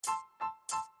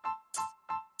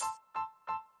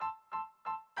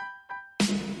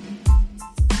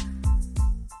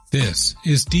This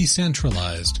is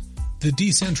Decentralized, the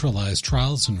Decentralized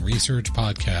Trials and Research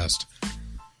Podcast.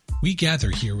 We gather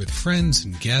here with friends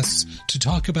and guests to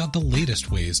talk about the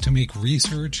latest ways to make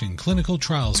research and clinical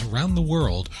trials around the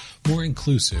world more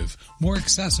inclusive, more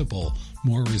accessible,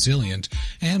 more resilient,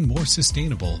 and more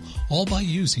sustainable, all by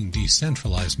using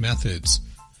decentralized methods.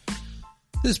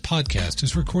 This podcast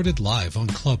is recorded live on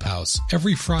Clubhouse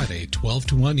every Friday, 12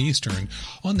 to 1 Eastern,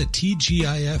 on the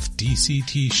TGIF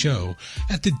DCT show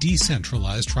at the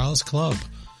Decentralized Trials Club.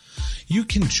 You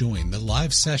can join the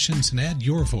live sessions and add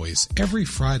your voice every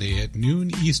Friday at noon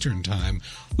Eastern Time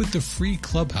with the free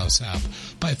Clubhouse app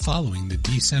by following the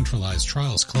Decentralized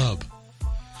Trials Club.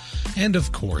 And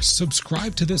of course,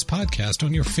 subscribe to this podcast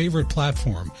on your favorite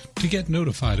platform to get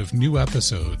notified of new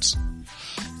episodes.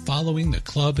 Following the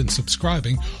club and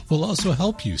subscribing will also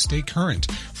help you stay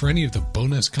current for any of the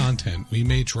bonus content we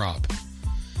may drop.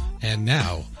 And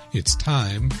now, it's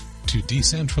time to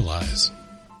decentralize.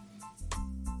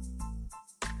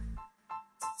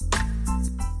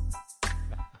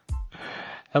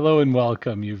 Hello and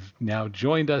welcome. You've now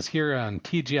joined us here on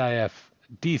TGIF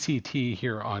DCT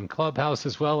here on Clubhouse,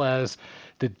 as well as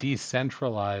the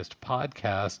Decentralized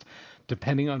Podcast,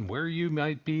 depending on where you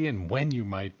might be and when you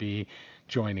might be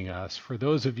joining us. For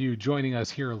those of you joining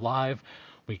us here live,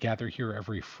 we gather here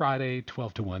every Friday,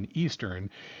 12 to 1 Eastern,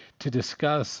 to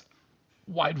discuss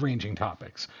wide-ranging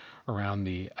topics around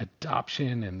the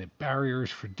adoption and the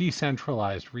barriers for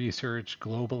decentralized research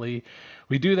globally.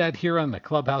 We do that here on the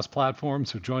Clubhouse platform,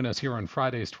 so join us here on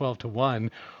Fridays 12 to 1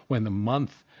 when the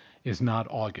month is not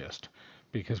August,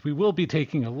 because we will be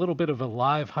taking a little bit of a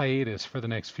live hiatus for the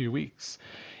next few weeks.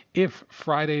 If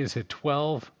Fridays at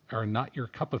 12 are not your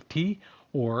cup of tea,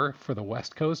 or for the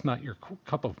West Coast, not your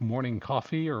cup of morning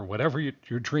coffee or whatever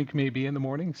your drink may be in the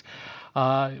mornings,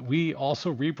 we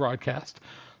also rebroadcast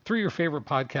through your favorite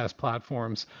podcast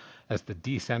platforms as the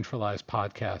Decentralized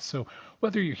Podcast. So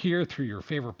whether you're here through your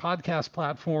favorite podcast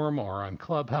platform or on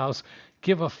Clubhouse,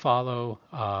 give a follow,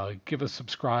 give a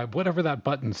subscribe, whatever that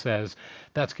button says.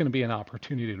 That's going to be an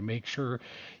opportunity to make sure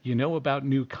you know about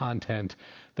new content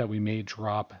that we may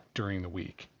drop during the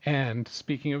week. And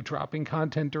speaking of dropping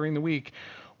content during the week,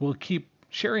 we'll keep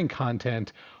sharing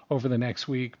content over the next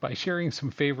week by sharing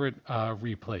some favorite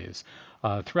replays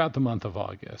throughout the month of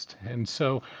August. And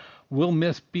so we'll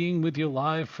miss being with you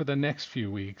live for the next few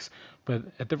weeks, but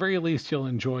at the very least, you'll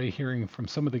enjoy hearing from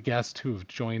some of the guests who have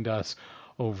joined us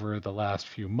over the last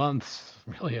few months,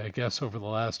 really, I guess, over the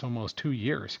last almost 2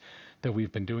 years that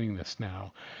we've been doing this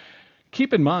now.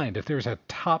 Keep in mind, if there's a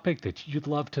topic that you'd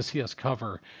love to see us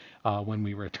cover when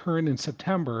we return in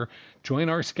September, join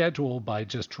our schedule by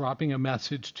just dropping a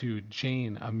message to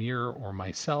Jane, Amir, or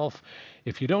myself.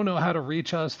 If you don't know how to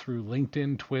reach us through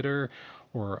LinkedIn, Twitter,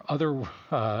 or other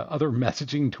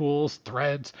messaging tools,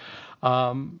 threads,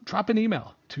 drop an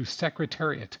email to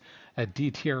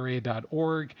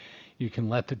secretariat@dtra.org. You can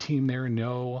let the team there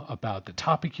know about the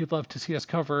topic you'd love to see us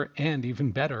cover, and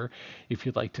even better, if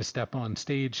you'd like to step on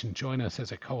stage and join us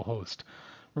as a co-host.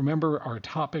 Remember, our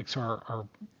topics are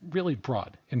really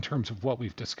broad in terms of what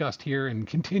we've discussed here and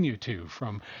continue to,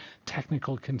 from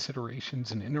technical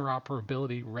considerations and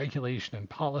interoperability, regulation and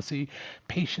policy,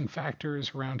 patient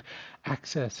factors around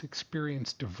access,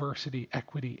 experience, diversity,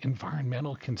 equity,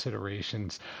 environmental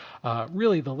considerations.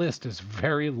 Really, the list is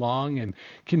very long and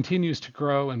continues to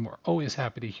grow, and we're always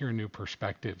happy to hear new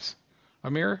perspectives.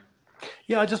 Amir?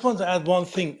 Yeah, I just want to add one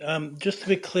thing. Just to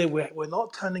be clear, we're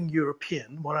not turning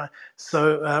European.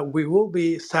 We will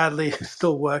be sadly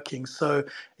still working. So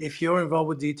if you're involved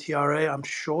with DTRA, I'm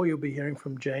sure you'll be hearing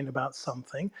from Jane about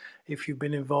something. If you've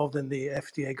been involved in the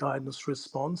FDA guidance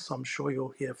response, I'm sure you'll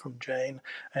hear from Jane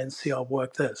and see our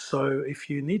work there. So if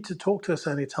you need to talk to us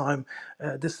anytime,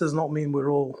 this does not mean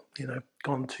we're all,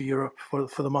 gone to Europe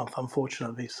for the month,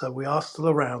 unfortunately. So we are still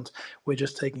around. We're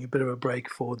just taking a bit of a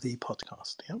break for the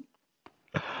podcast. Yeah.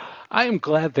 I am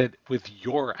glad that with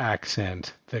your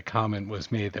accent, the comment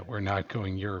was made that we're not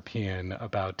going European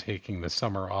about taking the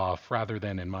summer off rather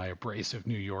than in my abrasive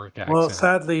New York accent. Well,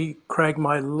 sadly, Craig,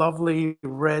 my lovely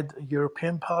red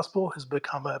European passport has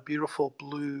become a beautiful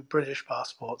blue British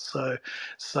passport. So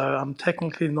I'm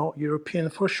technically not European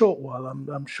for a short while.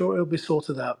 I'm sure it'll be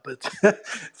sorted out, but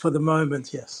for the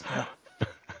moment, yes. Yeah.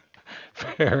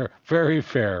 Fair, very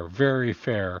fair, very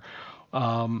fair.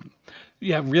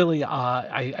 Yeah, really,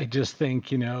 I just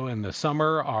think, in the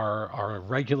summer, our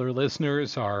regular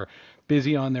listeners are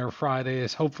busy on their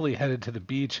Fridays, hopefully headed to the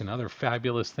beach and other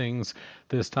fabulous things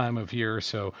this time of year.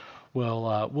 So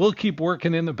we'll keep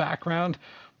working in the background,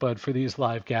 But for these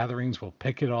live gatherings, we'll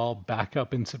pick it all back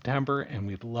up in September, and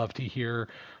we'd love to hear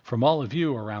from all of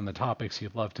you around the topics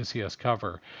you'd love to see us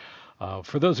cover.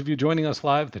 For those of you joining us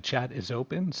live, the chat is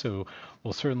open, so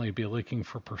we'll certainly be looking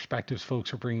for perspectives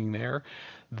folks are bringing there.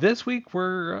 This week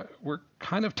we're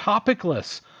kind of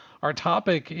topicless. Our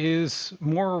topic is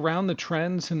more around the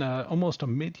trends and almost a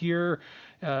mid-year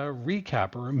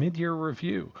recap or a mid-year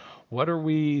review. What are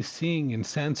we seeing and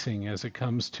sensing as it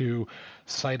comes to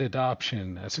site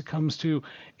adoption, as it comes to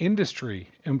industry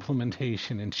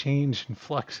implementation and change and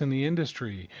flux in the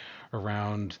industry,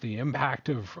 around the impact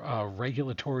of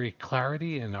regulatory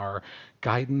clarity and our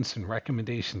guidance and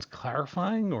recommendations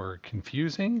clarifying or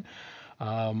confusing,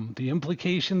 the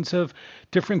implications of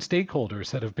different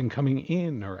stakeholders that have been coming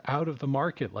in or out of the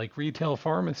market, like retail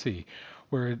pharmacy,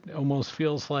 where it almost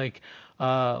feels like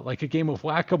a game of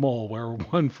whack-a-mole, where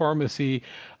one pharmacy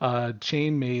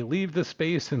chain may leave the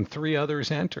space and three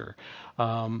others enter.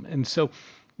 And so,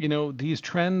 these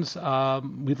trends,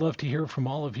 we'd love to hear from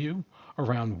all of you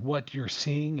around what you're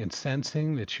seeing and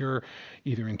sensing that you're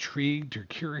either intrigued or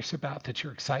curious about, that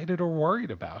you're excited or worried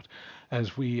about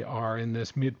as we are in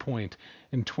this midpoint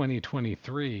in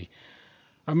 2023.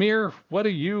 Amir, what are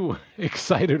you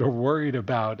excited or worried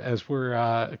about as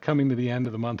we're coming to the end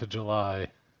of the month of July?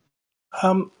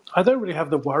 I don't really have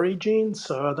the worry gene,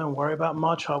 so I don't worry about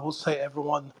much. I will say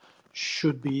everyone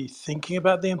should be thinking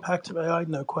about the impact of AI,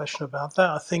 no question about that.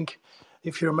 I think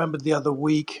if you remember the other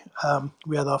week,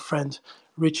 we had our friend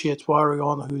Richie Etwari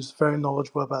on, who's very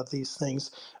knowledgeable about these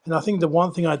things. And I think the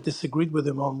one thing I disagreed with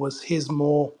him on was his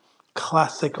more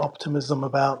classic optimism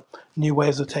about new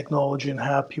ways of technology and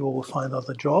how people will find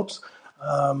other jobs.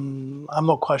 I'm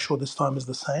not quite sure this time is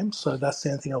the same. So that's the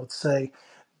only thing I would say.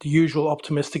 The usual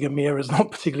optimistic Amir is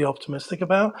not particularly optimistic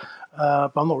about,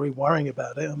 but I'm not really worrying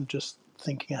about it. I'm just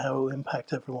thinking how it will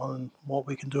impact everyone and what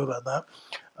we can do about that.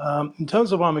 In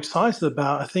terms of what I'm excited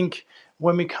about, I think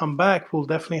when we come back, we'll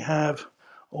definitely have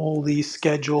all the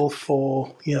schedule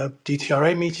for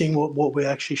DTRA meeting, what we're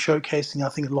actually showcasing. I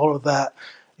think a lot of that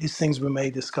is things we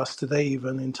may discuss today,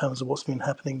 even in terms of what's been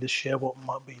happening this year, what we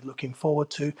might be looking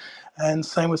forward to. And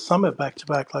same with Summit back to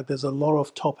back. Like there's a lot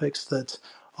of topics that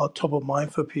are top of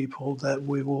mind for people that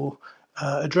we will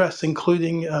address,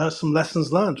 including some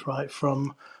lessons learned, right,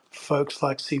 from folks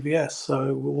like CVS.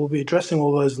 So we'll be addressing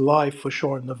all those live for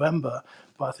sure in November.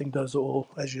 But I think those are all,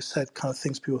 as you said, kind of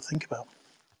things people think about.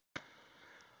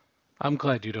 I'm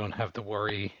glad you don't have to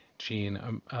worry, Gene,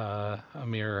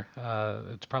 Amir.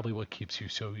 It's probably what keeps you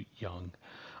so young.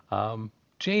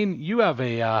 Jane, you have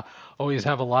always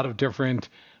have a lot of different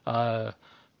uh,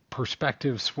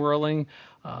 perspectives swirling.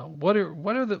 Are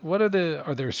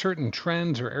there certain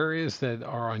trends or areas that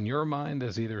are on your mind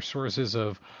as either sources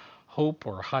of hope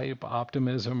or hype,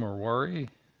 optimism or worry?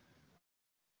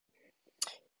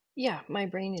 Yeah, my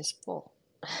brain is full.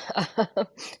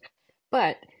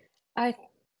 But I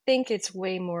think it's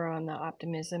way more on the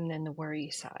optimism than the worry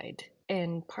side.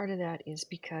 And part of that is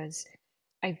because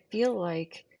I feel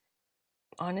like,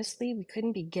 honestly, we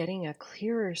couldn't be getting a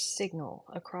clearer signal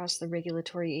across the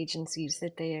regulatory agencies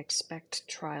that they expect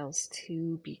trials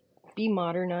to be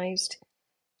modernized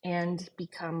and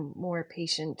become more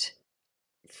patient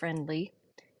friendly.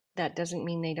 That doesn't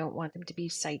mean they don't want them to be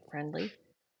site friendly.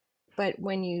 But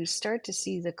when you start to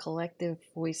see the collective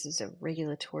voices of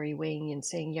regulatory weighing in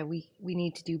saying, yeah, we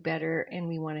need to do better and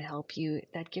we want to help you,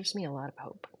 that gives me a lot of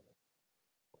hope.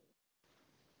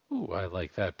 Ooh, I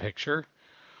like that picture.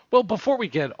 Well, before we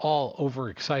get all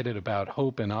overexcited about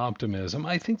hope and optimism,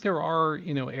 I think there are,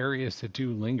 areas that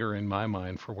do linger in my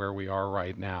mind for where we are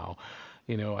right now.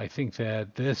 I think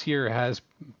that this year has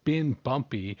been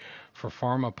bumpy for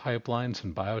pharma pipelines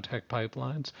and biotech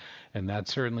pipelines, and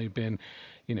that's certainly been,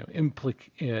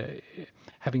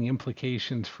 having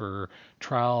implications for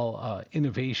trial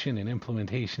innovation and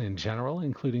implementation in general,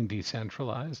 including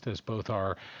decentralized, as both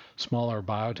our smaller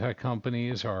biotech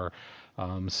companies are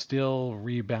still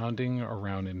rebounding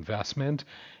around investment.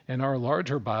 And our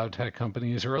larger biotech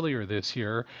companies earlier this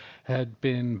year had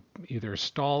been either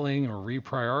stalling or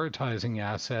reprioritizing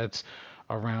assets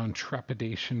around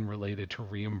trepidation related to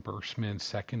reimbursement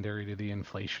secondary to the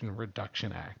Inflation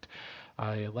Reduction Act.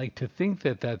 I like to think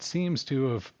that that seems to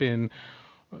have been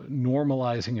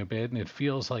normalizing a bit, and it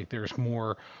feels like there's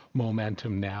more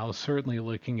momentum now. Certainly,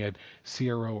 looking at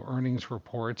CRO earnings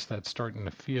reports, that's starting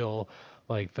to feel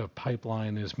like the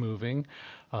pipeline is moving.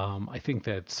 I think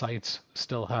that sites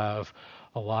still have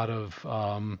a lot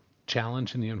of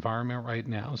challenge in the environment right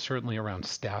now, certainly around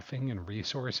staffing and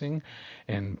resourcing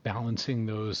and balancing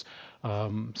those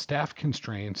staff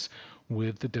constraints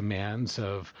with the demands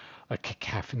of a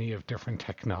cacophony of different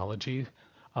technology.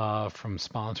 from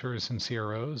sponsors and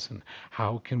CROs, and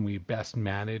how can we best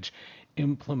manage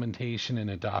implementation and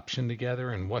adoption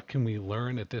together, and what can we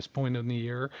learn at this point in the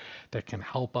year that can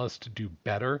help us to do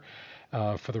better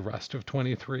for the rest of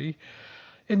 23.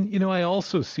 And, I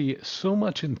also see so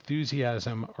much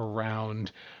enthusiasm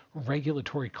around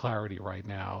regulatory clarity right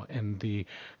now and the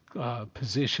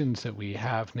positions that we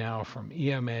have now from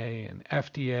EMA and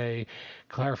FDA,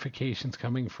 clarifications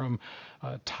coming from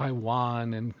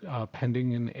Taiwan and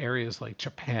pending in areas like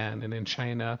Japan and in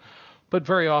China. But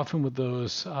very often with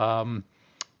those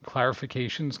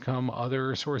clarifications come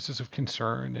other sources of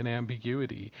concern and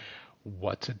ambiguity.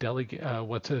 What's a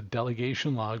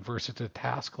delegation log versus a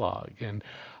task log, and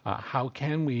how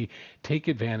can we take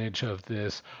advantage of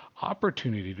this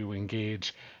opportunity to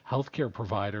engage healthcare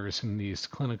providers in these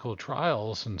clinical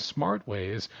trials in smart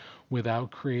ways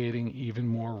without creating even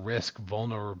more risk,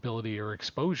 vulnerability, or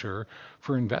exposure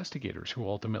for investigators who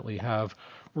ultimately have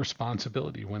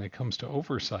responsibility when it comes to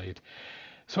oversight.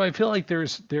 So I feel like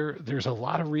there's a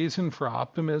lot of reason for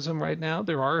optimism right now.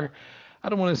 I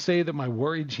don't want to say that my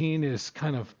worry gene is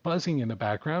kind of buzzing in the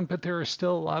background, but there are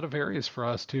still a lot of areas for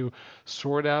us to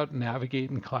sort out,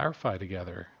 navigate, and clarify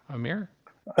together. Amir?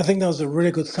 I think that was a really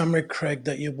good summary, Craig.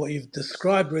 What you've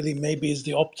described really maybe is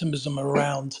the optimism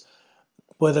around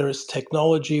whether it's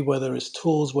technology, whether it's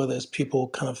tools, whether it's people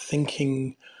kind of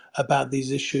thinking about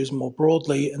these issues more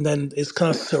broadly, and then it's kind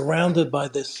of surrounded by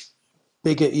this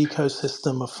bigger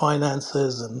ecosystem of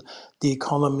finances and the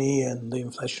economy and the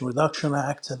Inflation Reduction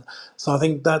Act. And so I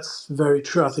think that's very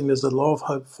true. I think there's a lot of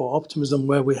hope for optimism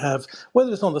where we have,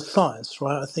 whether it's on the science,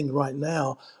 right? I think right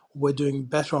now we're doing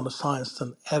better on the science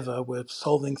than ever. We're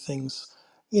solving things,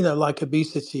 like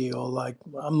obesity or like,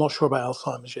 I'm not sure about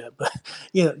Alzheimer's yet, but,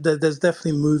 there's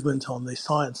definitely movement on the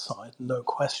science side, no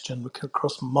question,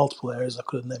 across multiple areas. I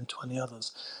could have named 20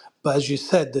 others. But as you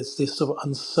said, there's this sort of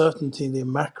uncertainty in the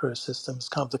macro systems,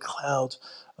 kind of the cloud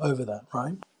over that,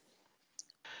 right?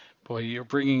 Boy, you're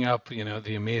bringing up,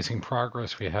 the amazing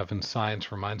progress we have in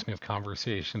science reminds me of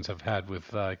conversations I've had with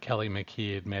Kelly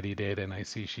McKee at Medidata, and I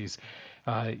see she's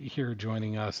here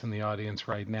joining us in the audience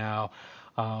right now,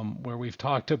 where we've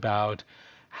talked about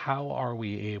how are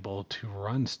we able to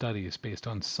run studies based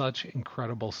on such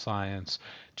incredible science,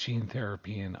 gene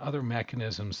therapy, and other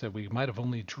mechanisms that we might have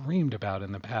only dreamed about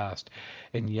in the past,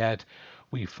 and yet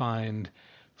we find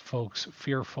folks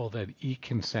fearful that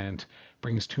e-consent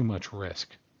brings too much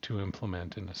risk to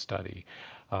implement in a study.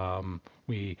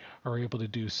 We are able to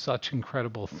do such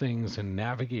incredible things and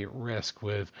navigate risk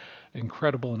with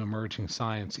incredible and emerging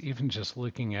science, even just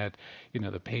looking at,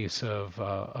 the pace of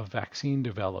vaccine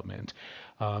development.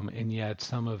 And yet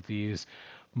some of these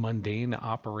mundane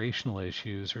operational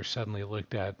issues are suddenly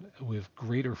looked at with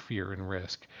greater fear and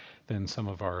risk than some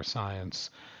of our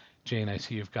science. Jane, I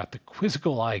see you've got the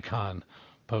quizzical icon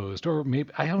posed, or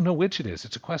maybe I don't know which it is.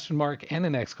 It's a question mark and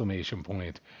an exclamation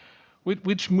point.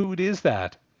 Which mood is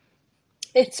that?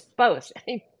 It's both.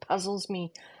 It puzzles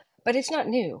me, but it's not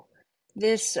new.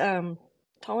 This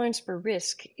tolerance for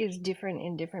risk is different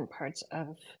in different parts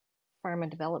of pharma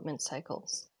development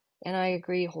cycles. And I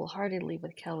agree wholeheartedly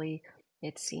with Kelly.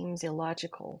 It seems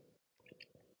illogical.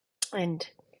 And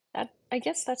I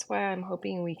guess that's why I'm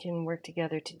hoping we can work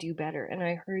together to do better. And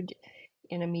I heard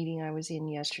in a meeting I was in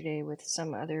yesterday with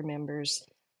some other members,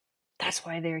 that's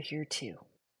why they're here too.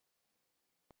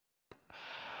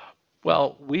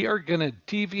 Well, we are going to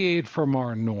deviate from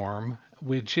our norm,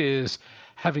 which is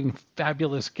having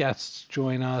fabulous guests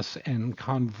join us and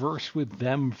converse with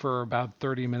them for about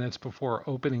 30 minutes before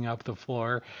opening up the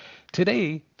floor.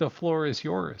 Today, the floor is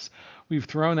yours. We've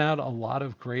thrown out a lot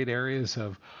of great areas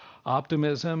of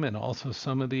optimism and also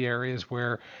some of the areas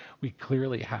where we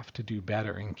clearly have to do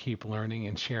better and keep learning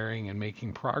and sharing and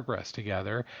making progress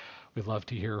together. We'd love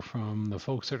to hear from the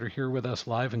folks that are here with us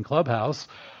live in Clubhouse.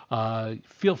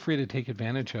 Feel free to take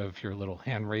advantage of your little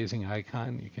hand raising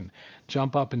icon. You can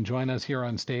jump up and join us here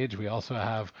on stage. We also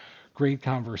have great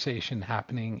conversation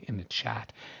happening in the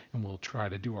chat, and we'll try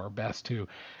to do our best to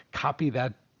copy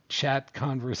that chat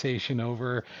conversation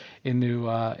over into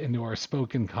our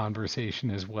spoken conversation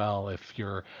as well. If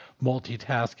you're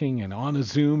multitasking and on a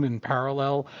Zoom in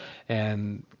parallel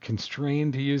and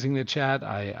constrained to using the chat,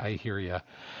 I hear you.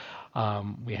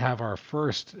 We have our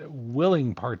first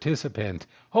willing participant,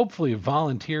 hopefully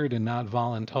volunteered and not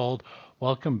voluntold.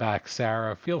 Welcome back,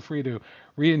 Sarah. Feel free to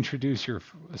reintroduce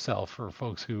yourself for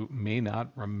folks who may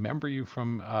not remember you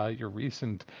from your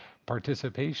recent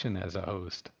participation as a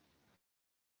host.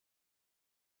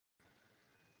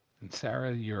 And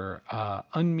Sarah, your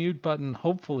unmute button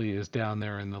hopefully is down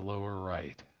there in the lower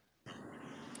right.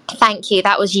 Thank you.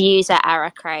 That was user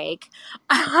error, Craig.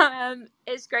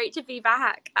 It's great to be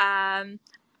back.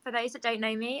 For those that don't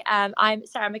know me, I'm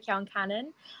Sarah McKeown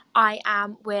Cannon. I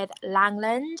am with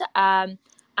Langland, and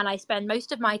I spend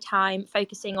most of my time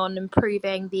focusing on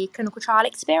improving the clinical trial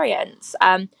experience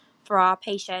for our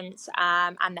patients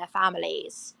and their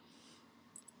families.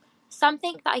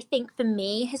 Something that I think for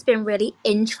me has been really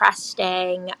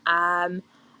interesting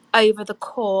over the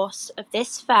course of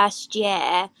this first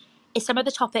year is some of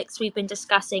the topics we've been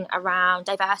discussing around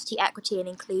diversity, equity, and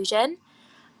inclusion,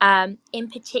 in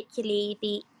particularly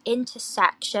the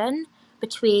intersection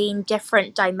between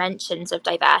different dimensions of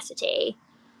diversity.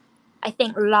 I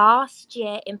think last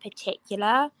year in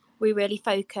particular, we really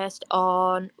focused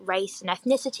on race and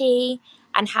ethnicity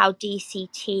and how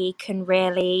DCT can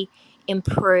really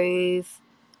improve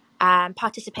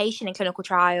participation in clinical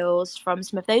trials from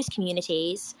some of those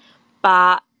communities.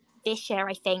 But this year,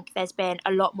 I think there's been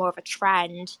a lot more of a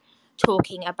trend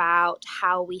talking about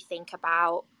how we think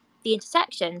about the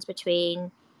intersections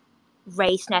between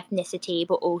race and ethnicity,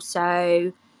 but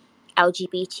also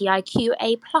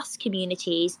LGBTIQA plus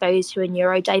communities, those who are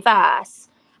neurodiverse.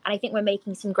 And I think we're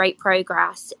making some great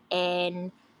progress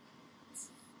in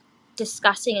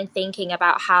discussing and thinking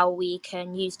about how we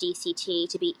can use DCT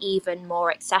to be even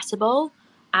more accessible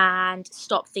and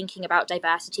stop thinking about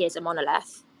diversity as a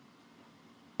monolith.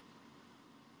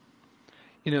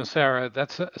 You know, Sarah,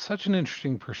 that's such an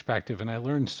interesting perspective, and I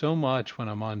learn so much when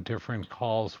I'm on different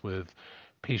calls with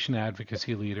patient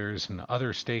advocacy leaders and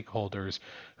other stakeholders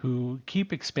who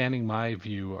keep expanding my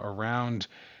view around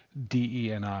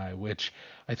DE&I, which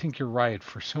I think you're right.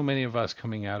 For so many of us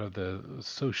coming out of the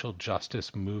social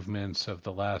justice movements of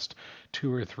the last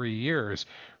 2 or 3 years,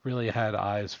 really had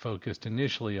eyes focused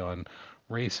initially on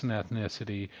race and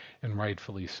ethnicity, and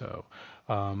rightfully so.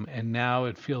 And now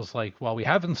it feels like while we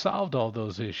haven't solved all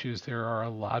those issues, there are a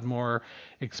lot more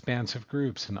expansive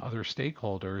groups and other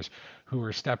stakeholders who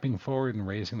are stepping forward and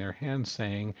raising their hands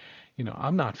saying, you know,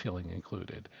 I'm not feeling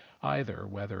included either,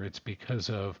 whether it's because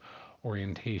of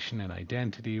orientation and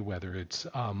identity, whether it's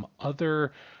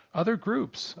other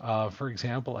groups. For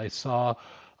example, I saw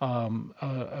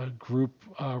a group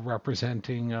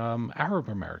representing Arab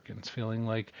Americans feeling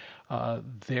like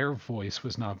their voice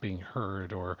was not being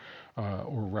heard or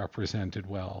represented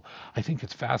well. I think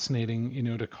it's fascinating, you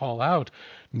know, to call out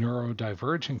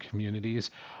neurodivergent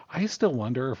communities. I still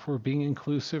wonder if we're being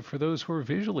inclusive for those who are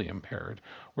visually impaired,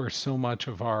 where so much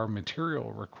of our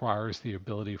material requires the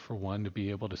ability for one to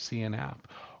be able to see an app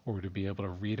or to be able to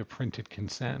read a printed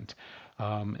consent.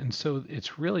 And so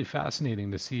it's really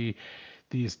fascinating to see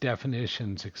these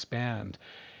definitions expand.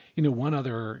 You know, one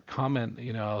other comment,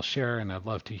 you know, I'll share, and I'd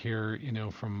love to hear, you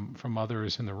know, from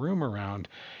others in the room around.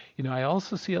 You know, I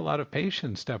also see a lot of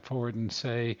patients step forward and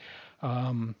say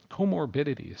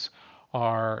comorbidities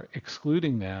are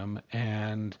excluding them,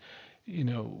 and you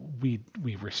know, we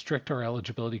restrict our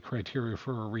eligibility criteria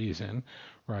for a reason,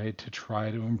 right? To try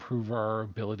to improve our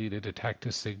ability to detect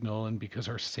a signal, and because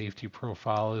our safety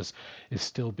profile is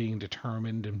still being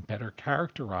determined and better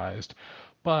characterized.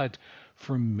 But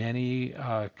for many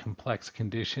complex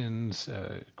conditions,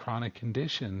 chronic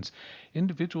conditions,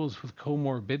 individuals with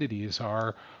comorbidities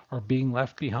are being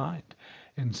left behind.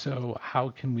 And so, how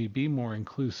can we be more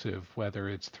inclusive, whether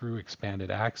it's through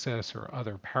expanded access or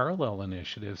other parallel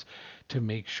initiatives, to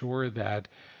make sure that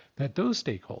those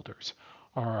stakeholders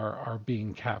are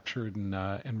being captured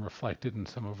and reflected in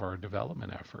some of our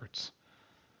development efforts?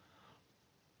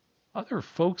 Other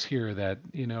folks here that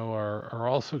you know are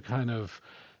also kind of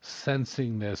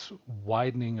sensing this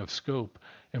widening of scope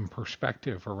and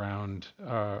perspective around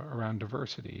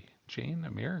diversity. Jane,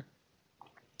 Amir.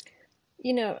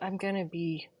 You know, I'm going to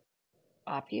be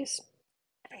obvious.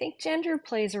 I think gender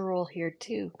plays a role here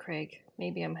too, Craig.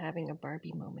 Maybe I'm having a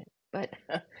Barbie moment, but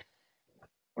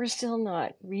we're still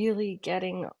not really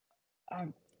getting a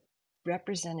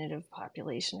representative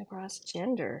population across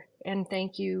gender. And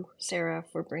thank you, Sarah,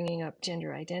 for bringing up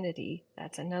gender identity.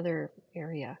 That's another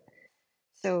area.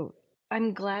 So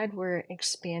I'm glad we're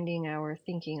expanding our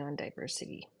thinking on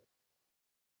diversity.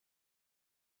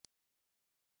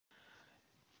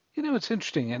 You know, it's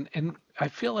interesting, and I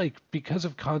feel like because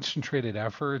of concentrated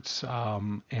efforts,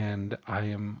 and I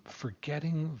am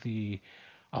forgetting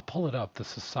I'll pull it up, the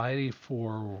Society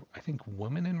for, I think,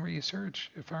 Women in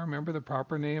Research, if I remember the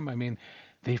proper name. I mean,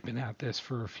 they've been at this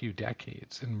for a few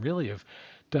decades and really have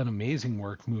done amazing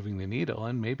work moving the needle,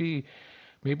 and maybe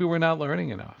we're not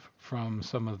learning enough from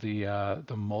some of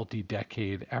the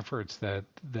multi-decade efforts that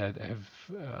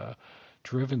have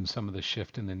driven some of the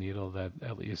shift in the needle that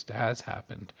at least has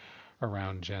happened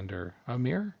around gender.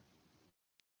 Amir?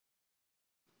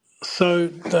 So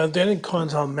the only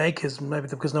comment I'll make is maybe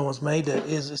because no one's made it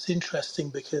is it's interesting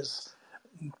because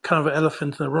kind of an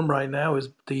elephant in the room right now is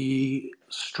the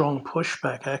strong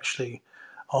pushback actually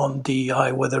on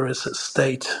DEI, whether it's at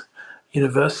state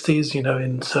universities,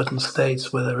 in certain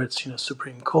states, whether it's,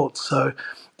 Supreme Court. So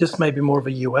this may be more of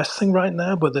a US thing right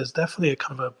now, but there's definitely a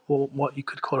kind of what you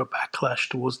could call a backlash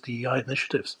towards DEI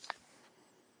initiatives,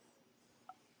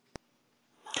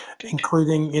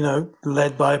 including,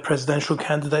 led by a presidential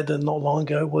candidate that not long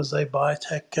ago was a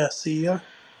biotech CEO.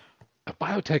 A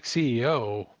biotech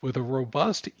CEO with a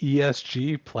robust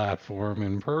ESG platform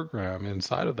and program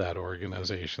inside of that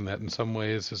organization that in some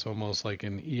ways is almost like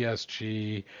an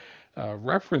ESG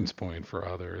reference point for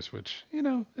others, which,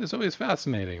 is always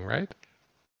fascinating, right?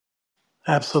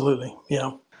 Absolutely.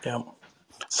 Yeah. Yeah.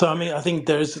 So, I mean, I think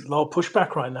there's a lot of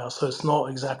pushback right now. So it's not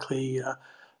exactly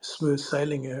smooth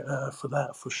sailing for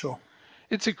that, for sure.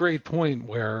 It's a great point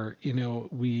where,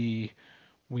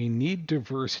 we need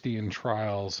diversity in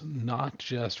trials, not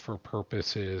just for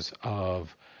purposes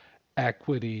of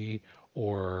equity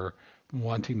or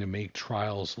wanting to make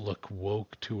trials look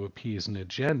woke to appease an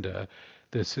agenda.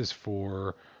 This is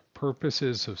for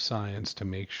purposes of science to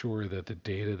make sure that the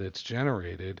data that's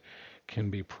generated can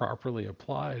be properly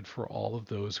applied for all of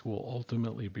those who will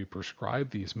ultimately be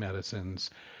prescribed these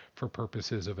medicines for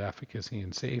purposes of efficacy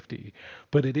and safety.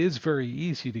 But it is very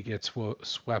easy to get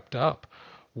swept up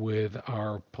with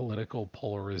our political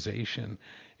polarization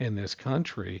in this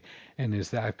country. And is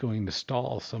that going to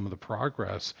stall some of the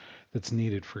progress that's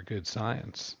needed for good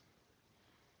science?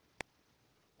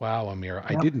 Wow, Amir,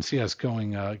 I Yeah. didn't see us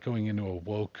going into a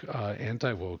woke,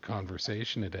 anti-woke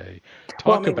conversation today.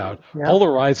 Well, I Talk mean, about yeah.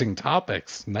 polarizing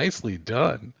topics. Nicely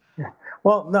done. Yeah.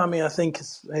 Well, no, I mean, I think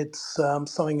it's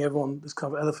something everyone is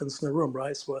kind of elephants in the room,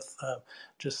 right? It's worth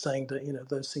just saying that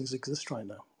those things exist right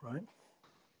now, right?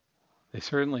 They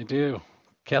certainly do.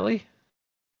 Kelly?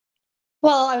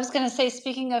 Well, I was going to say,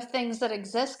 speaking of things that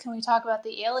exist, can we talk about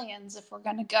the aliens if we're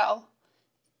going to go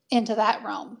into that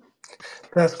realm?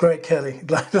 That's great, Kelly.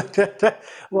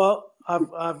 Well,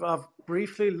 I've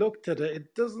briefly looked at it.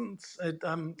 It doesn't.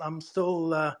 I'm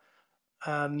still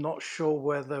not sure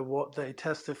whether what they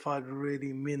testified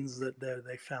really means that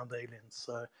they found aliens.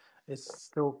 So it's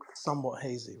still somewhat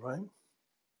hazy, right?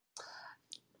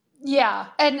 Yeah,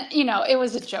 and it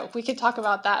was a joke. We could talk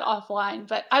about that offline,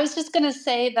 but I was just going to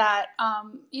say that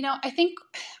I think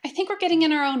we're getting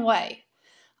in our own way.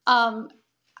 Um,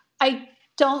 I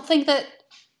don't think that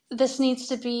this needs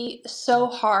to be so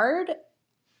hard.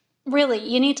 Really,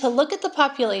 you need to look at the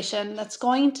population that's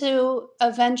going to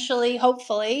eventually,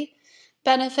 hopefully,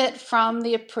 benefit from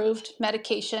the approved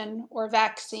medication or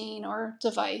vaccine or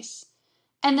device,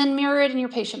 and then mirror it in your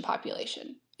patient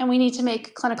population. And we need to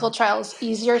make clinical trials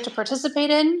easier to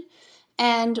participate in.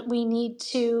 And we need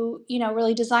to,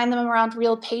 really design them around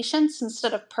real patients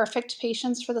instead of perfect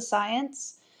patients for the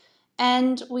science.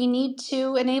 And we need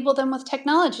to enable them with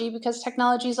technology because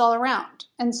technology is all around.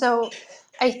 And so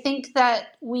I think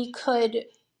that we could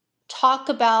talk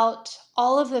about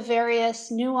all of the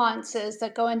various nuances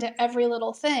that go into every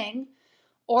little thing,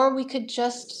 or we could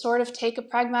just sort of take a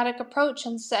pragmatic approach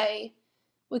and say,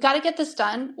 we got to get this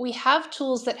done. We have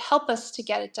tools that help us to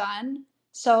get it done.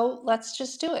 So let's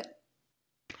just do it.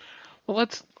 Well,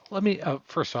 let me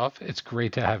first off, it's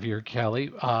great to have you here,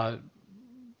 Kelly.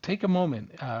 Take a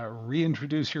moment,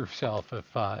 reintroduce yourself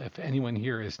if anyone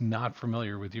here is not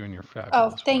familiar with you and your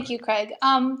Oh, fabulous thank you, work. Craig.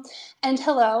 And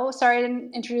hello. Sorry I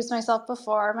didn't introduce myself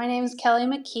before. My name is Kelly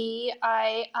McKee.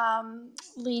 I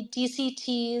lead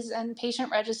DCTs and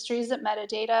patient registries at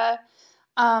Metadata.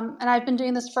 And I've been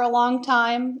doing this for a long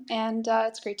time, and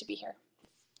it's great to be here.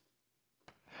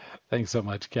 Thanks so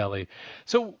much, Kelly.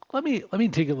 So let me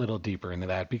dig a little deeper into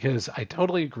that because I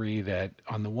totally agree that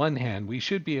on the one hand, we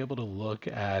should be able to look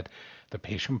at the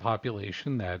patient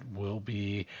population that will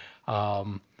be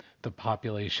the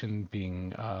population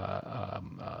being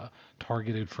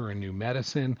targeted for a new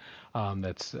medicine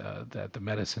that the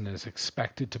medicine is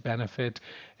expected to benefit,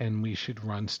 and we should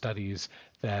run studies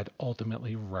that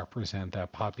ultimately represent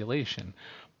that population.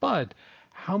 But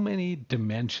how many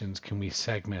dimensions can we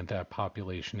segment that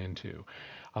population into?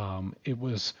 It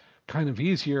was kind of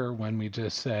easier when we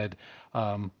just said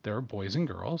there are boys and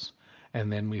girls.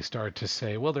 And then we start to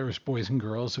say, well, there's boys and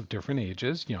girls of different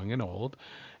ages, young and old.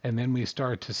 And then we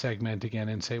start to segment again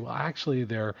and say, well, actually,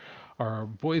 there are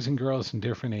boys and girls in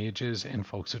different ages and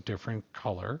folks of different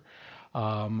color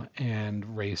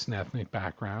and race and ethnic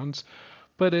backgrounds.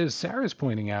 But as Sarah's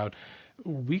pointing out,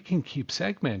 we can keep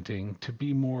segmenting to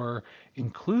be more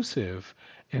inclusive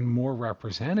and more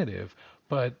representative.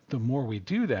 But the more we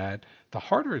do that, the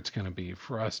harder it's going to be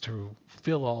for us to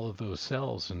fill all of those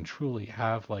cells and truly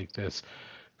have like this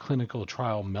clinical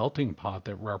trial melting pot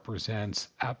that represents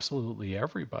absolutely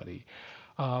everybody.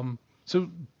 Um, so,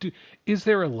 is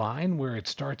there a line where it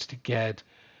starts to get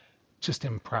just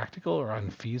impractical or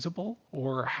unfeasible,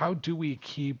 or how do we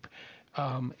keep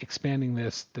expanding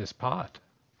this pot?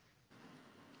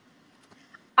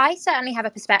 I certainly have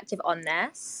a perspective on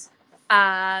this.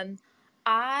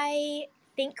 I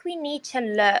think we need to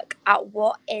look at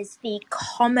what is the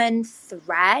common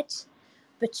thread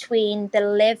between the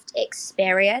lived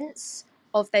experience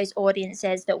of those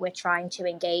audiences that we're trying to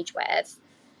engage with.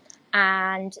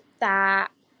 And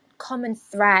that common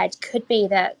thread could be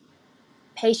that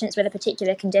patients with a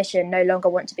particular condition no longer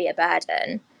want to be a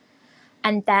burden.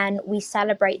 And then we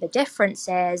celebrate the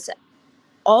differences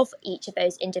of each of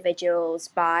those individuals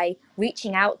by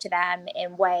reaching out to them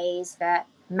in ways that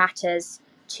matters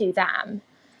to them,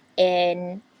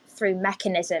 in through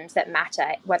mechanisms that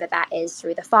matter, whether that is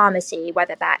through the pharmacy,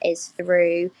 whether that is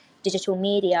through digital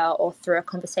media or through a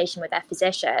conversation with their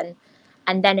physician,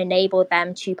 and then enable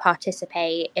them to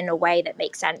participate in a way that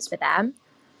makes sense for them.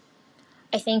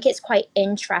 I think it's quite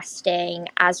interesting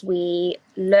as we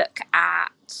look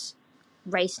at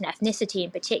race and ethnicity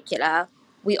in particular,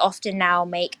 we often now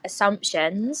make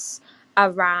assumptions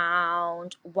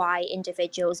around why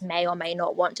individuals may or may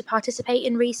not want to participate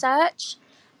in research,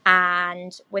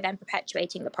 and we're then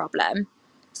perpetuating the problem.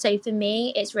 So for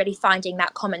me, it's really finding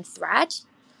that common thread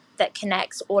that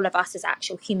connects all of us as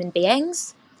actual human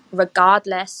beings,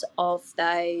 regardless of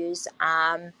those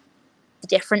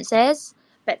differences,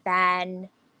 but then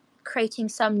creating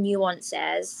some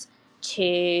nuances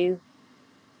to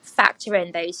factor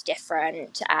in those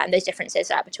differences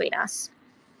that are between us.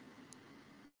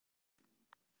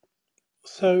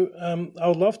 So I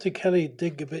would love to, Kelly,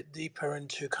 dig a bit deeper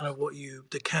into kind of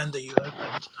the can that you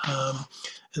opened,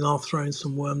 and I'll throw in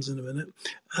some worms in a minute.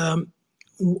 Um,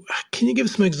 can you give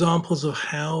some examples of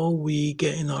how we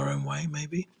get in our own way,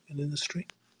 maybe, in industry?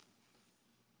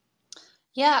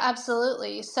 Yeah,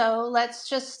 absolutely. So let's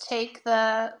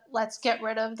get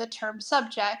rid of the term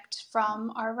subject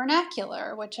from our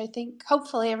vernacular, which I think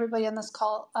hopefully everybody on this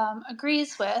call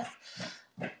agrees with.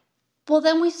 Well,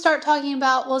 then we start talking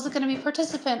about, well, is it going to be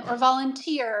participant or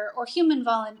volunteer or human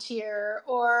volunteer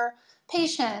or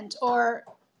patient, or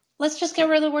let's just get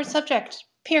rid of the word subject,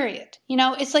 period.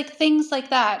 It's like things like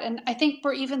that. And I think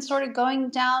we're even sort of going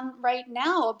down right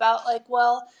now about like,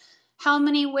 well, how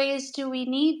many ways do we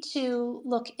need to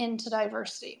look into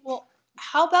diversity? Well,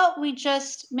 how about we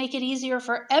just make it easier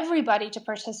for everybody to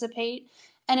participate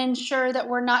and ensure that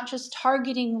we're not just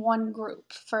targeting one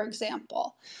group, for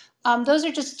example. Those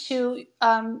are just two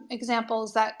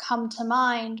examples that come to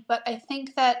mind, but I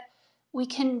think that we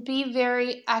can be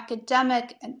very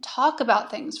academic and talk about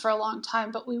things for a long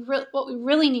time, but what we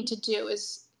really need to do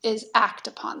is act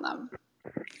upon them.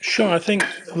 Sure. I think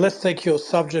let's take your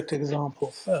subject example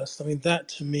first. I mean, that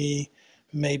to me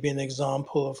may be an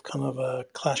example of kind of a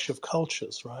clash of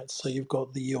cultures, right? So you've got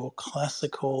your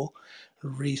classical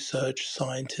research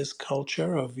scientist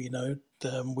culture of,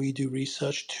 we do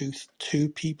research to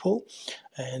people,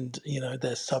 and,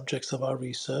 they're subjects of our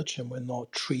research and we're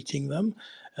not treating them,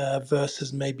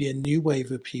 versus maybe a new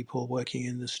wave of people working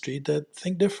in the street that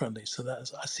think differently. So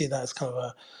I see that as kind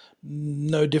of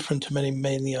no different to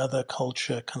many other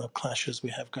culture kind of clashes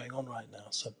we have going on right now.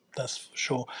 So that's for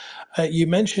sure. You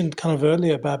mentioned kind of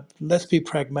earlier about let's be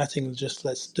pragmatic and just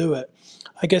let's do it.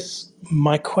 I guess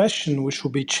my question, which will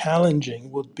be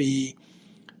challenging, would be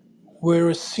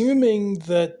we're assuming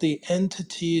that the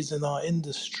entities in our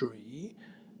industry,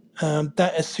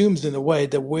 that assumes in a way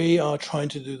that we are trying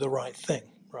to do the right thing,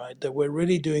 right? That we're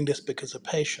really doing this because of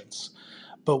patients.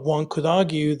 But one could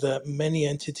argue that many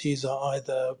entities are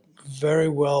either very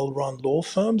well run law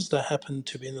firms that happen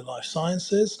to be in the life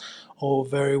sciences, or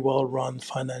very well run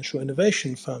financial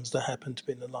innovation firms that happen to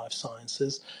be in the life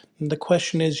sciences. And the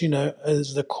question is,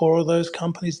 is the core of those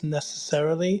companies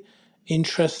necessarily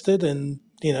interested in,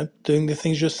 doing the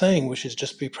things you're saying, which is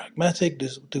just be pragmatic,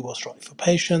 do what's right for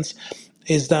patients?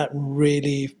 Is that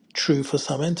really true for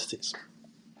some entities?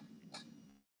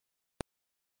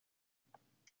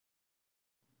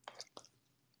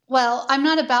 Well, I'm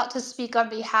not about to speak on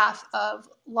behalf of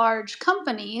large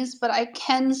companies, but I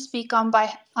can speak on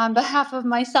behalf of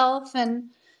myself and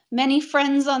many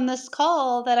friends on this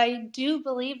call that I do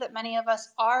believe that many of us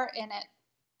are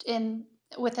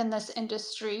within this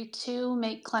industry to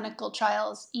make clinical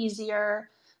trials easier,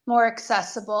 more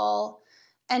accessible,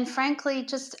 and frankly,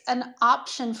 just an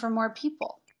option for more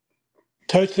people.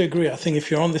 Totally agree. I think if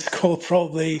you're on this call,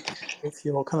 probably if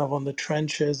you're kind of on the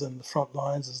trenches and the front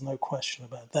lines, there's no question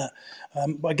about that.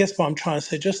 But I guess what I'm trying to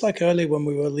say, just like earlier when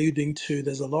we were alluding to,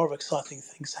 there's a lot of exciting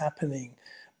things happening,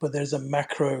 but there's a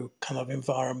macro kind of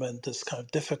environment that's kind of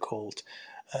difficult.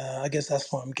 I guess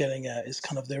that's what I'm getting at is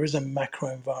kind of there is a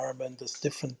macro environment that's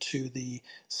different to the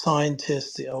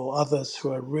scientists or others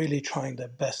who are really trying their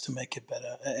best to make it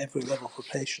better at every level for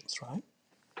patients, right?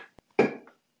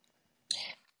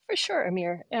 For sure,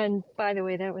 Amir. And by the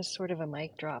way, that was sort of a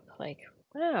mic drop. Like,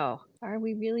 wow, are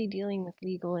we really dealing with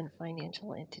legal and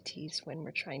financial entities when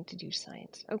we're trying to do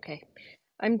science? Okay,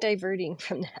 I'm diverting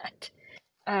from that.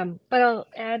 But I'll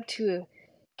add to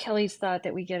Kelly's thought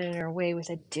that we get in our way with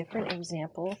a different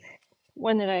example,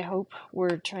 one that I hope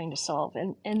we're trying to solve.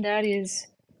 And that is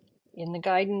in the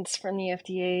guidance from the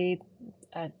FDA,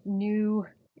 a new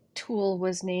tool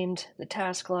was named the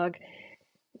task log.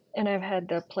 And I've had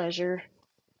the pleasure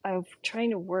of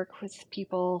trying to work with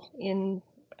people in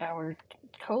our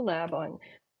collab on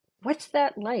what's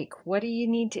that like? What do you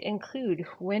need to include?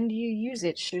 When do you use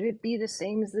it? Should it be the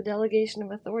same as the delegation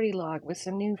of authority log with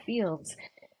some new fields?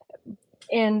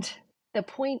 And the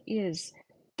point is,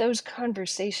 those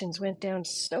conversations went down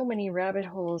so many rabbit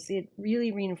holes. It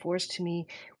really reinforced to me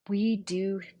we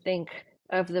do think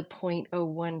of the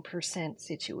 0.01%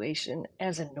 situation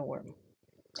as a norm.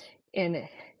 And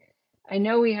I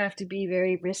know we have to be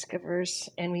very risk averse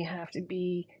and we have to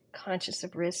be conscious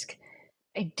of risk.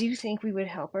 I do think we would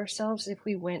help ourselves if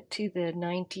we went to the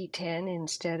 90-10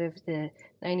 instead of the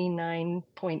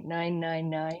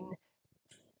 99.999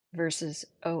 versus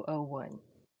 001.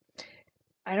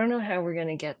 I don't know how we're going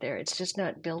to get there. It's just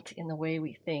not built in the way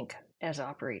we think as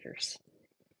operators.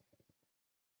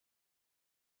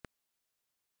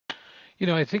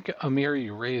 I think, Amir,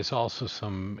 you raise also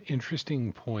some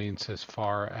interesting points as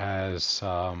far as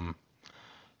some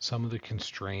of the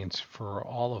constraints for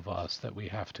all of us that we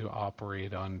have to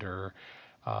operate under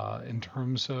in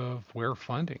terms of where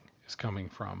funding is coming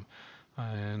from.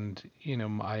 And,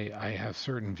 I have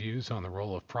certain views on the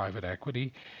role of private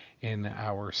equity in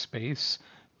our space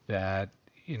that,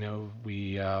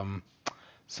 we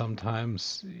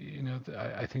sometimes,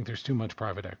 I think there's too much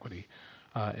private equity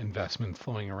investment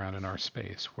flowing around in our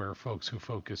space where folks who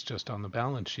focus just on the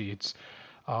balance sheets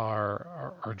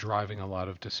are driving a lot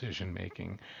of decision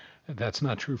making. That's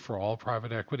not true for all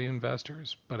private equity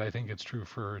investors, but I think it's true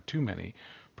for too many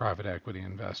private equity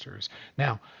investors.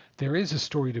 Now, there is a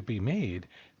story to be made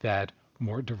that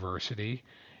more diversity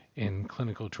in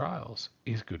clinical trials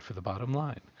is good for the bottom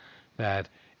line, that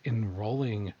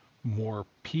enrolling more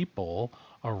people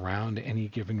around any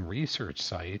given research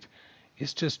site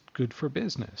is just good for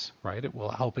business, right? It will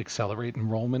help accelerate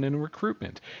enrollment and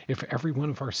recruitment. If every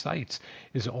one of our sites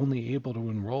is only able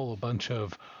to enroll a bunch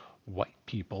of white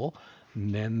people,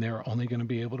 then they're only going to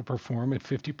be able to perform at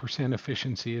 50%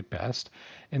 efficiency at best.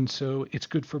 And so it's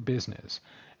good for business.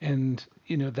 And,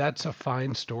 that's a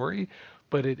fine story,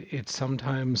 but it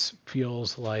sometimes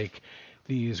feels like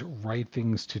these right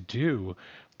things to do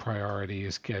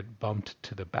priorities get bumped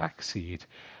to the back seat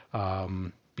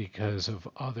because of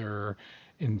other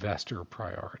investor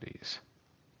priorities.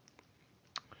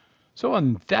 So,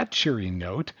 on that cheery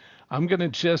note, I'm going to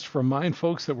just remind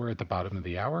folks that we're at the bottom of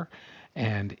the hour.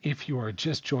 And if you are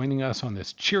just joining us on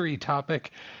this cheery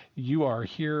topic, you are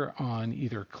here on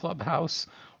either Clubhouse,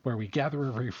 where we gather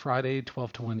every Friday,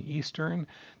 12 to 1 Eastern,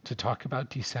 to talk about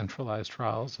decentralized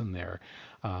trials and their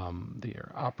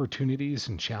opportunities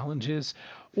and challenges,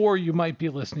 or you might be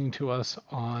listening to us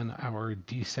on our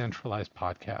decentralized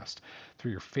podcast through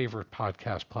your favorite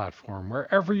podcast platform.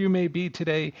 Wherever you may be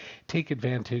today, take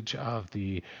advantage of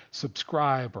the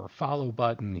subscribe or follow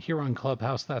button here on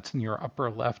Clubhouse. That's in your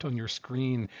upper left on your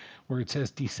screen where it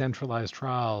says decentralized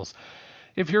trials.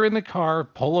 If you're in the car,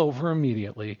 pull over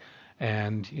immediately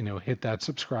and hit that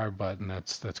subscribe button.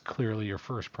 That's clearly your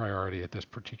first priority at this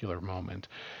particular moment.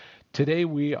 Today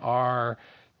we are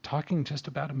talking just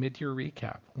about a mid-year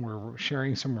recap. We're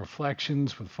sharing some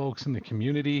reflections with folks in the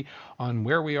community on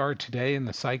where we are today in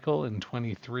the cycle in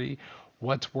 23.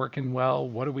 What's working well?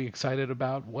 What are we excited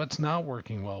about? What's not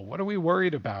working well? What are we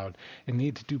worried about and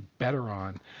need to do better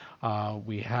on?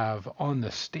 We have on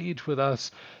the stage with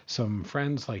us some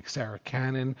friends like Sarah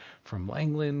Cannon from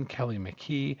Langland, Kelly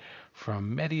McKee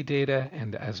from Medidata,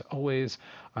 and as always,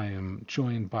 I am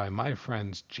joined by my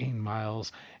friends Jane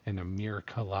Miles and Amir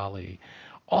Kalali.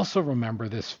 Also remember,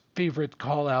 this favorite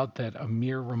call out that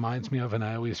Amir reminds me of, and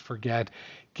I always forget.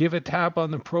 Give a tap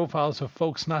on the profiles of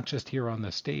folks not just here on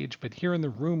the stage, but here in the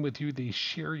room with you. They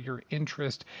share your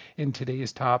interest in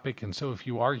today's topic. And so if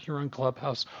you are here on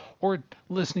Clubhouse or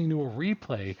listening to a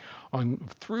replay on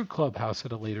through Clubhouse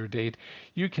at a later date,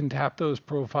 you can tap those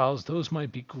profiles. Those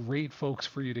might be great folks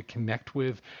for you to connect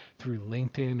with through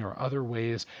LinkedIn or other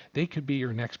ways. They could be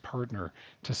your next partner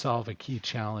to solve a key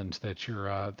challenge that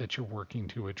you're working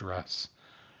to address.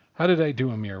 How did I do,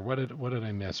 Amir? What did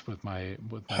I miss with my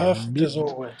Perfect as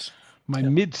always. my Yeah,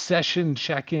 mid session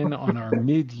check in on our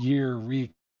mid year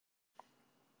re?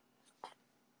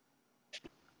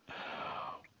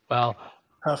 Well,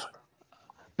 perfect.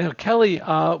 now Kelly,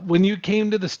 when you came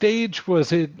to the stage,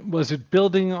 was it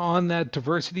building on that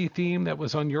diversity theme that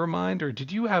was on your mind, or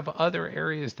did you have other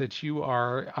areas that you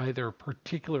are either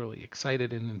particularly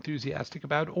excited and enthusiastic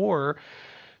about, or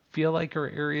feel like are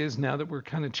areas now that we're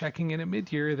kind of checking in at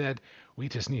mid year that we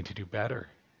just need to do better?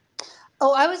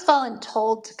 Oh, I was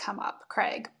voluntold to come up,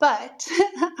 Craig, but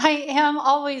I am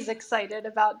always excited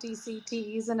about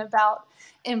DCTs and about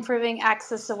improving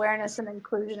access, awareness, and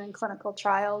inclusion in clinical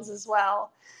trials as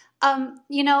well. I'm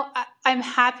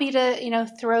happy to,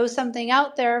 throw something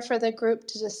out there for the group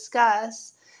to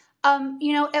discuss.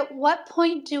 At what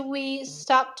point do we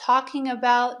stop talking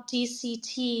about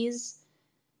DCTs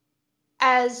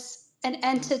as an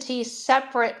entity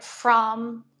separate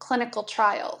from clinical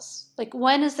trials? Like,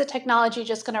 when is the technology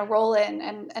just going to roll in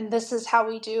and this is how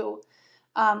we do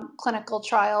clinical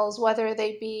trials, whether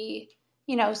they be,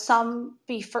 some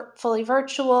be fully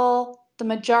virtual, the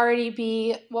majority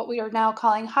be what we are now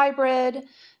calling hybrid,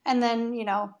 and then,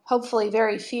 hopefully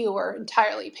very few are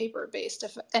entirely paper based,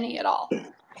 if any at all.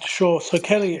 Sure. So,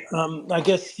 Kelly, I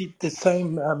guess the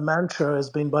same mantra has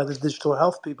been by the digital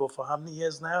health people for how many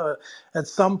years now? At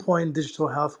some point, digital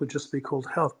health would just be called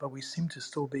health, but we seem to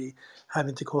still be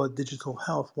having to call it digital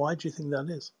health. Why do you think that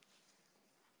is?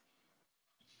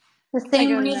 The I same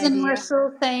got an reason we're idea.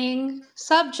 still saying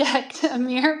subject,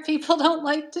 Amir. People don't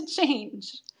like to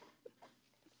change.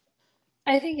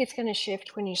 I think it's going to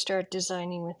shift when you start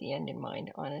designing with the end in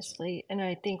mind, honestly. And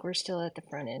I think we're still at the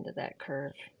front end of that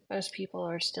curve. Most people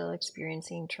are still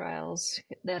experiencing trials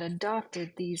that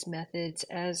adopted these methods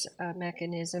as a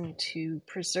mechanism to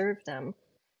preserve them.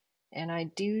 And I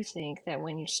do think that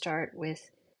when you start with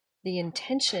the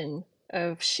intention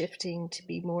of shifting to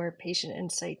be more patient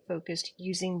insight focused,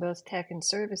 using both tech and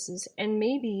services, and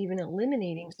maybe even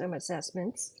eliminating some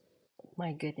assessments,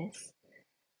 my goodness,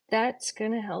 that's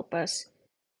going to help us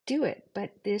do it.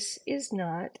 But this is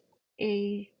not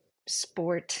a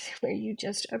sport where you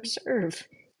just observe.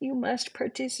 You must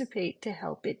participate to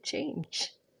help it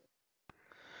change.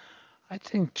 I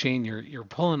think, Jane, you're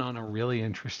pulling on a really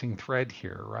interesting thread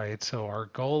here, right? So our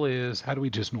goal is how do we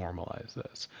just normalize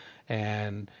this?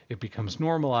 And it becomes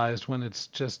normalized when it's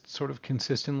just sort of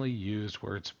consistently used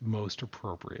where it's most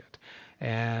appropriate.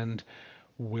 And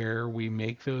where we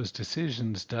make those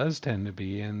decisions does tend to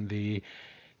be in the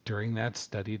during that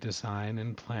study design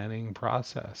and planning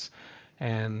process.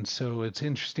 And so it's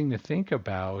interesting to think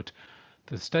about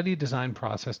the study design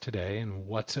process today and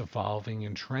what's evolving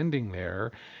and trending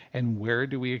there, and where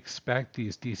do we expect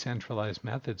these decentralized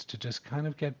methods to just kind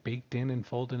of get baked in and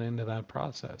folded into that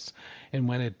process? And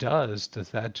when it does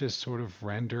that just sort of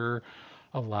render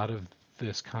a lot of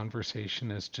this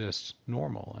conversation as just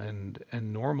normal and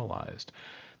normalized?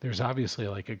 There's obviously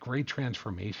like a great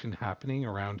transformation happening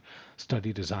around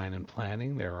study design and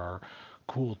planning. There are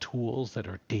cool tools that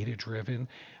are data driven,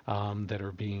 that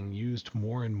are being used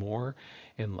more and more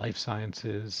in life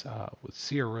sciences, with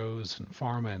CROs and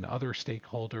pharma and other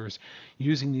stakeholders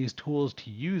using these tools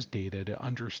to use data to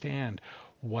understand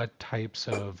what types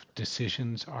of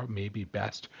decisions are maybe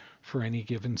best for any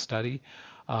given study.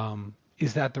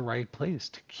 Is that the right place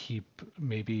to keep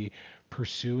maybe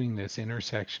pursuing this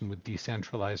intersection with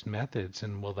decentralized methods?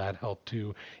 And will that help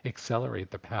to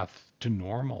accelerate the path to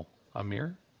normal?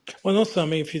 Amir? Well, also, I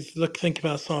mean, if you think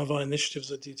about some of our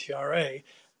initiatives at DTRA,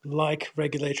 like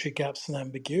regulatory gaps and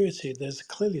ambiguity, there's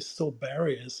clearly still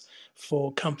barriers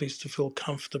for companies to feel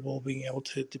comfortable being able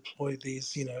to deploy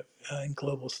these, in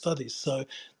global studies. So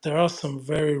there are some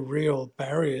very real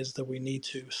barriers that we need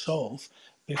to solve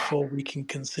before we can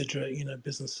consider,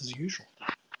 business as usual.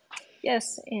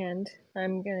 Yes, and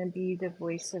I'm going to be the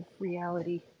voice of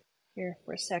reality here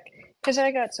for a sec, because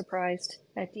I got surprised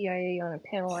at DIA on a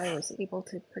panel I was able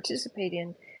to participate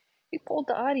in. We polled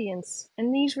the audience,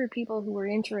 and these were people who were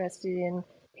interested in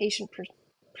patient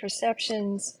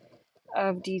perceptions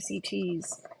of DCTs.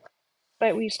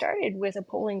 But we started with a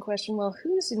polling question, well,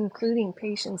 who's including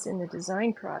patients in the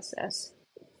design process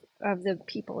of the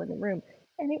people in the room?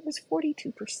 and it was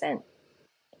 42%.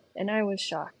 And I was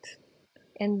shocked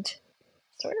and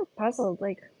sort of puzzled,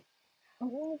 like, how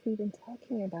long have we been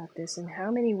talking about this, and how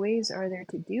many ways are there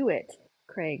to do it,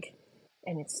 Craig?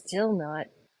 And it's still not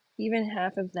even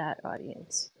half of that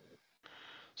audience.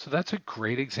 So that's a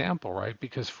great example, right?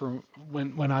 Because for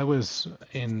when I was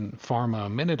in pharma a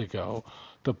minute ago,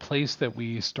 the place that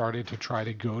we started to try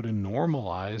to go to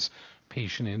normalize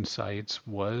patient insights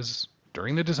was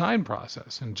during the design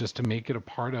process, and just to make it a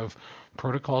part of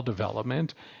protocol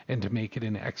development and to make it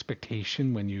an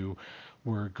expectation when you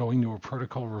were going to a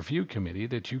protocol review committee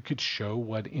that you could show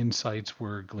what insights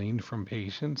were gleaned from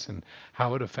patients and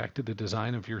how it affected the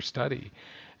design of your study.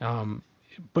 Um,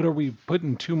 but are we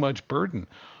putting too much burden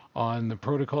on the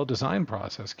protocol design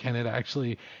process? Can it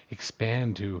actually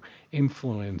expand to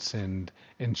influence and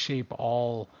shape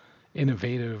all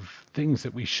innovative things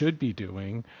that we should be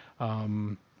doing?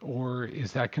 Or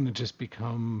is that going to just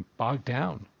become bogged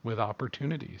down with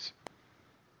opportunities?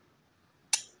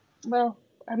 Well,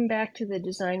 I'm back to the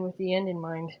design with the end in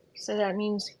mind. So that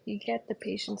means you get the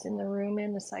patients in the room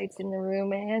and the sites in the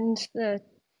room and the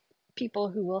people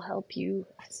who will help you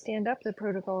stand up the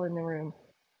protocol in the room,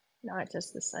 not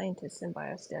just the scientists and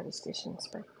biostatisticians.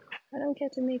 But I don't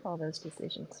get to make all those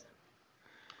decisions.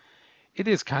 It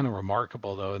is kind of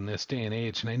remarkable, though, in this day and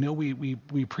age. And I know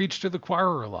we preach to the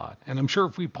choir a lot. And I'm sure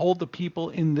if we polled the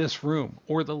people in this room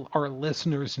or our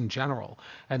listeners in general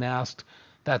and asked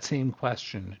that same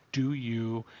question, do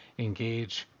you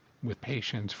engage with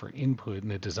patients for input in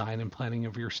the design and planning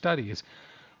of your studies,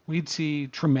 we'd see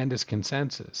tremendous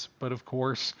consensus. But of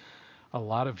course, a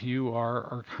lot of you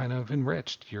are kind of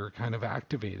enriched. You're kind of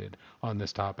activated on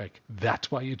this topic.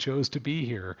 That's why you chose to be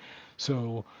here.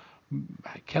 So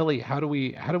Kelly, how do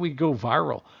we go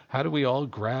viral? How do we all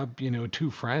grab,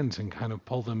 two friends and kind of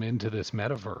pull them into this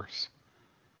metaverse?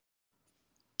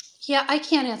 Yeah, I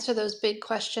can't answer those big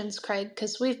questions, Craig,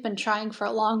 because we've been trying for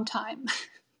a long time.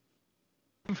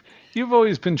 You've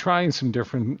always been trying some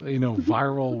different,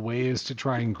 viral ways to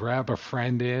try and grab a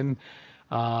friend in,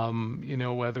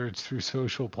 whether it's through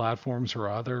social platforms or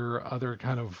other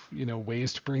kind of,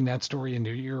 ways to bring that story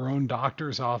into your own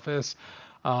doctor's office,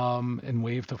 and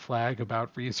wave the flag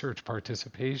about research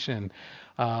participation.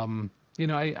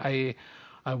 I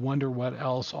wonder what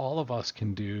else all of us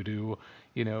can do to,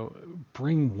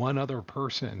 bring one other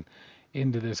person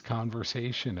into this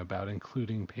conversation about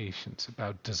including patients,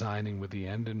 about designing with the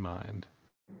end in mind.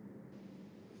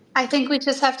 I think we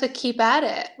just have to keep at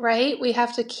it, right? We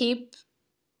have to keep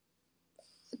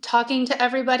talking to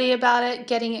everybody about it,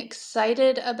 getting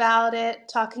excited about it,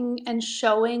 talking and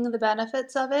showing the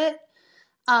benefits of it.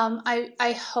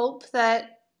 I hope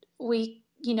that we,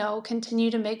 continue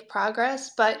to make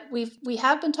progress, but we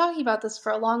have been talking about this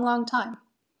for a long, long time.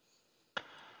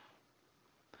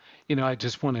 I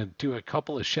just want to do a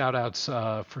couple of shout outs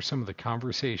for some of the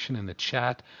conversation in the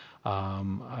chat.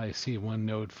 I see one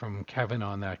note from Kevin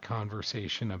on that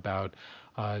conversation about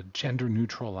gender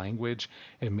neutral language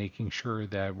and making sure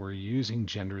that we're using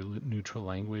gender neutral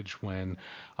language when,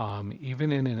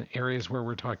 even in areas where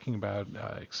we're talking about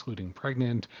excluding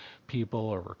pregnant people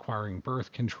or requiring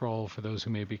birth control for those who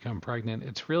may become pregnant.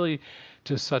 It's really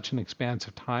just such an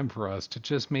expansive time for us to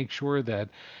just make sure that,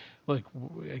 like,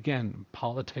 again,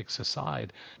 politics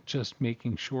aside, just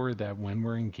making sure that when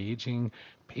we're engaging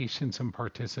patients and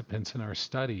participants in our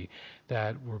study,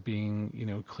 that we're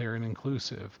being, clear and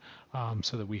inclusive,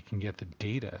 so that we can get the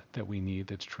data that we need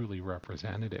that's truly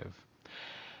representative.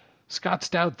 Scott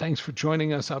Stout, thanks for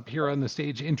joining us up here on the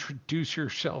stage. Introduce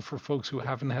yourself for folks who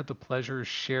haven't had the pleasure.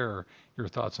 Share your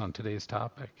thoughts on today's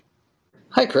topic.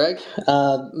 Hi, Craig.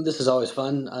 This is always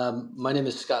fun. My name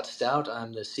is Scott Stout.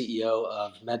 I'm the CEO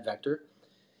of MedVector.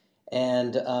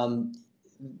 And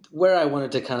where I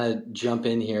wanted to kind of jump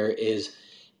in here is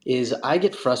I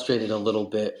get frustrated a little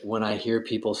bit when I hear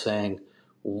people saying,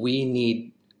 we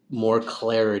need more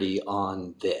clarity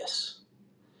on this.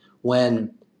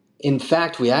 When, in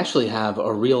fact, we actually have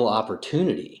a real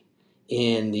opportunity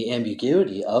in the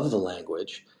ambiguity of the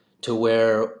language to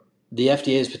where the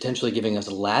FDA is potentially giving us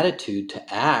latitude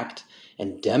to act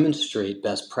and demonstrate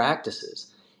best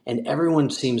practices. And everyone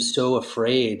seems so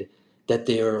afraid that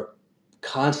they're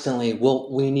constantly,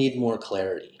 well, we need more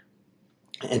clarity.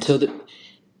 And so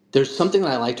there's something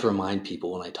that I like to remind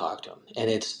people when I talk to them, and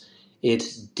it's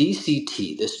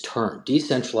DCT, this term,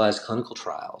 decentralized clinical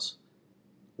trials,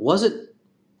 wasn't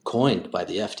coined by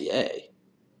the FDA. It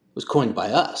was coined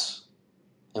by us.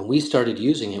 And we started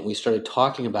using it. We started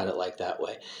talking about it like that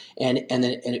way. And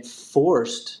it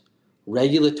forced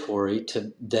regulatory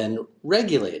to then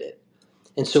regulate it.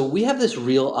 And so we have this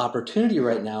real opportunity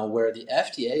right now where the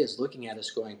FDA is looking at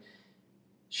us going,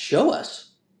 show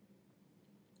us.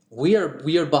 We are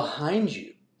behind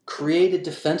you. Create a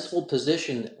defensible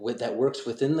position that works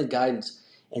within the guidance,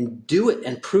 and do it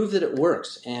and prove that it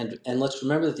works. And let's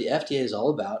remember that the FDA is all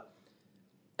about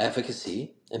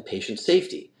efficacy and patient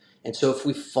safety. And so if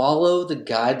we follow the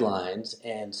guidelines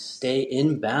and stay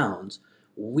in bounds,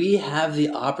 we have the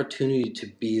opportunity to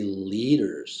be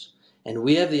leaders, and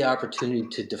we have the opportunity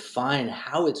to define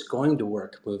how it's going to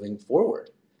work moving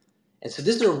forward. And so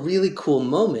this is a really cool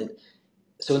moment.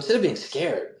 So instead of being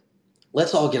scared,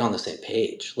 let's all get on the same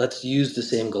page. Let's use the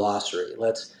same glossary.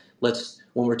 Let's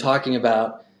when we're talking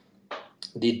about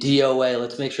the DOA,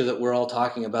 let's make sure that we're all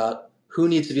talking about who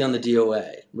needs to be on the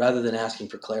DOA rather than asking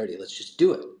for clarity. Let's just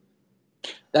do it.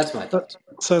 That's my thoughts.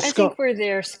 So I think Scott, we're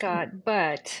there, Scott,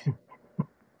 but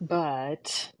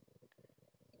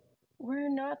we're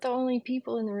not the only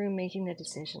people in the room making the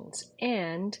decisions.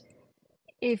 And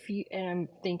and I'm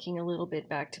thinking a little bit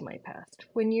back to my past,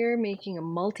 when you're making a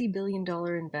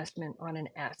multi-billion-dollar investment on an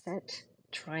asset,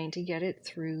 trying to get it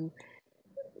through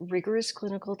rigorous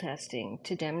clinical testing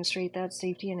to demonstrate that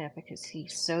safety and efficacy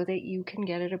so that you can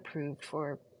get it approved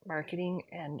for marketing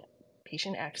and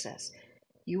patient access,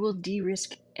 you will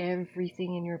de-risk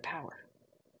everything in your power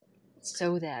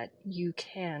so that you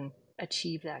can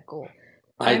achieve that goal.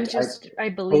 I I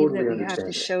believe that totally we have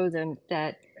to understand it. show them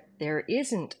that there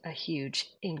isn't a huge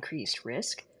increased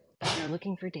risk, but they're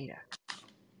looking for data.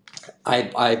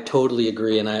 I totally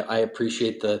agree, and I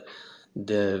appreciate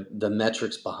the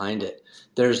metrics behind it.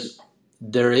 There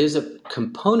is a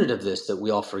component of this that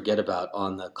we all forget about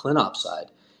on the ClinOps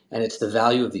side, and it's the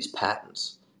value of these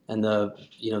patents. And the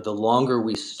longer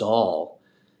we stall,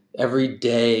 every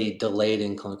day delayed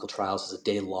in clinical trials is a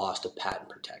day lost of patent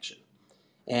protection.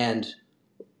 And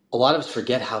a lot of us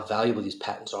forget how valuable these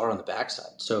patents are on the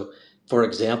backside. So, for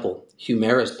example,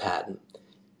 Humira's patent,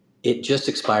 it just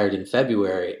expired in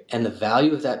February, and the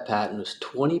value of that patent was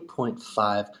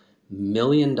 $20.5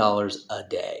 million a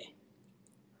day.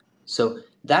 So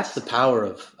that's the power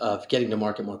of getting to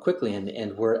market more quickly.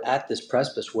 And we're at this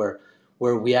precipice where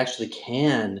we actually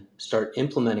can start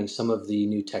implementing some of the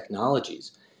new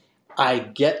technologies. I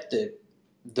get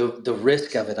the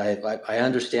risk of it. I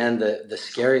understand the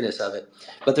scariness of it.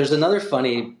 But there's another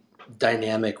funny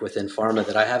dynamic within pharma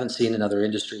that I haven't seen in other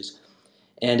industries.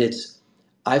 And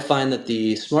I find that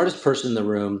the smartest person in the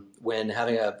room when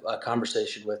having a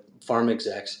conversation with pharma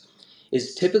execs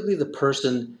is typically the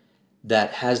person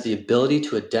that has the ability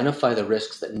to identify the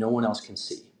risks that no one else can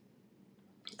see.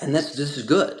 And this is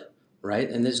good, right?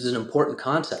 And this is an important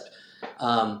concept.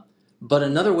 But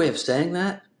another way of saying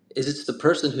that is it's the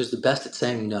person who's the best at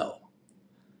saying no.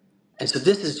 And so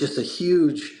this is just a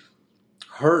huge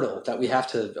hurdle that we have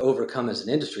to overcome as an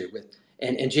industry with.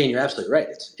 And Jane, you're absolutely right.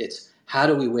 It's how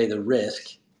do we weigh the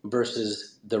risk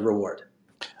versus the reward?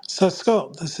 so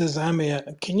Scott, this is Amir.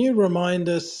 Can you remind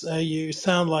us? You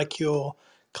sound like you're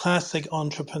classic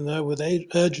entrepreneur with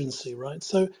urgency, right?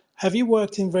 So, have you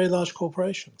worked in very large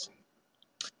corporations?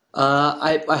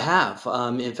 I have.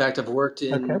 In fact, I've worked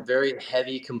Okay, in very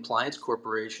heavy compliance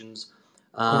corporations,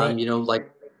 great.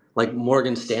 like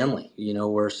Morgan Stanley,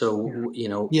 where Yeah.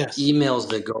 Yes. emails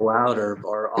that go out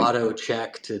are auto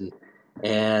checked,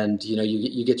 and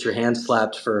you get your hand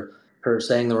slapped for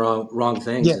saying the wrong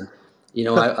things. Yeah. And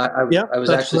That, yeah, I was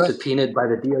that's actually right. subpoenaed by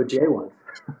the DOJ once,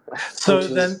 So which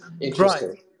then, was right,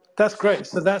 interesting. that's great.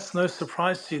 So that's no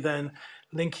surprise to you then,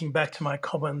 linking back to my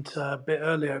comment a bit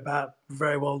earlier about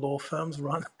very well law firms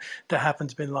run that happen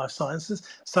to be in life sciences.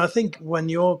 So I think when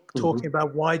you're Hmm. talking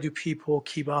about why do people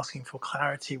keep asking for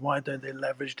clarity, why don't they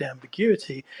leverage the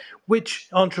ambiguity, which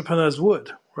entrepreneurs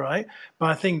would, right?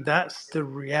 But I think that's the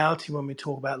reality when we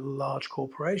talk about large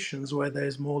corporations where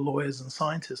there's more lawyers and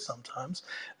scientists sometimes,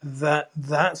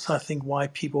 that's I think why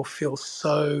people feel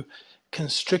so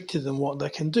constricted in what they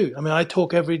can do. I mean, I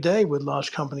talk every day with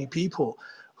large company people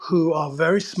who are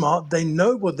very smart. They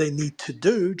know what they need to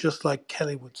do, just like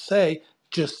Kelly would say,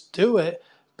 just do it.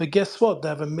 But guess what? They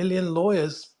have a million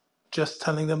lawyers just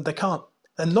telling them they can't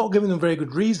and not giving them very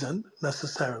good reason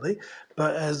necessarily,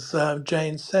 but as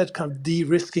Jane said, kind of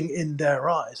de-risking in their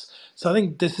eyes. So I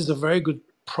think this is a very good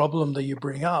problem that you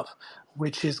bring up,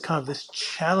 which is kind of this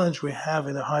challenge we have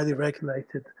in a highly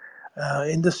regulated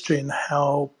industry and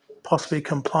how possibly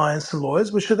compliance and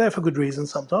lawyers, which are there for good reason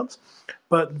sometimes,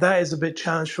 but that is a bit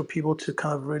challenge for people to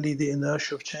kind of really the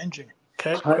inertia of changing.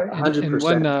 Okay, Craig? And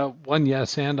 100%. one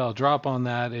yes and I'll drop on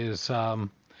that is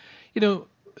you know,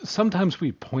 sometimes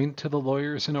we point to the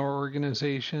lawyers in our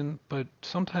organization, but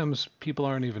sometimes people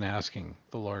aren't even asking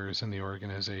the lawyers in the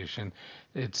organization.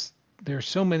 It's there's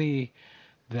so many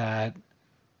that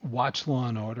watch Law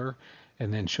and Order,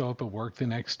 and then show up at work the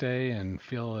next day and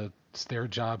feel it's their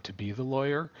job to be the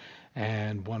lawyer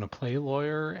and want to play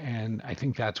lawyer. And I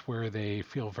think that's where they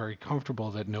feel very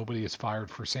comfortable that nobody is fired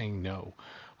for saying no.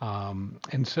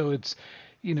 And so it's,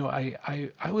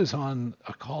 I was on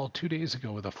a call 2 days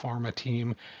ago with a pharma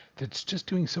team that's just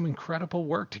doing some incredible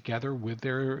work together with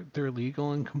their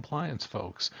legal and compliance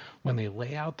folks. When they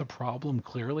lay out the problem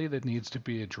clearly that needs to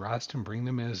be addressed and bring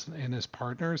them as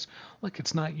partners, look,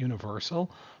 it's not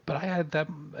universal, but I had that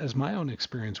as my own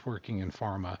experience working in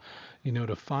pharma.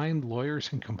 To find lawyers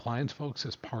and compliance folks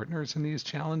as partners in these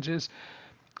challenges,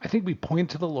 I think we point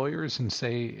to the lawyers and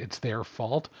say it's their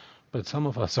fault, but some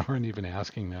of us aren't even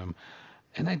asking them.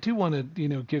 And I do want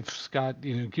to, give Scott,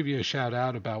 give you a shout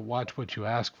out about watch what you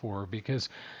ask for, because,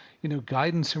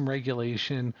 guidance and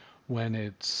regulation when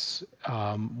it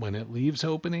leaves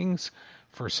openings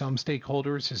for some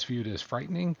stakeholders is viewed as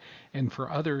frightening, and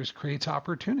for others creates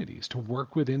opportunities to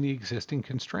work within the existing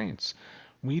constraints.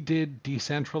 We did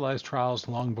decentralized trials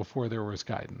long before there was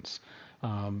guidance.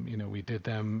 We did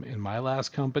them in my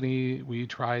last company. We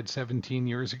tried 17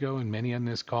 years ago, and many on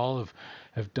this call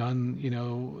have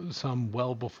done, some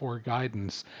well before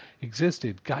guidance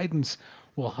existed. Guidance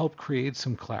will help create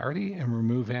some clarity and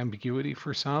remove ambiguity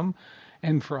for some,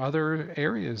 and for other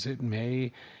areas, it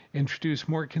may introduce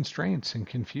more constraints and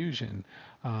confusion.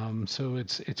 So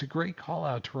it's a great call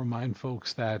out to remind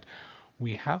folks that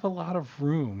we have a lot of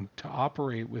room to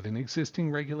operate within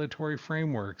existing regulatory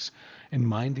frameworks and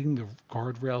minding the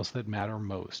guardrails that matter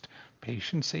most: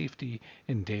 patient safety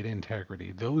and data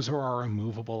integrity. Those are our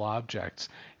immovable objects,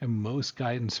 and most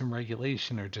guidance and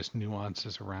regulation are just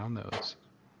nuances around those.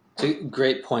 It's a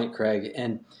great point, Craig.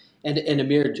 And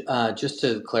Amir, just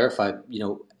to clarify,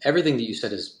 everything that you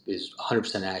said is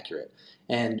 100% accurate.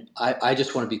 And I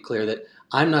just want to be clear that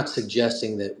I'm not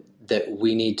suggesting that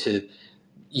we need to,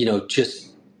 just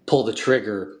pull the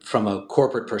trigger from a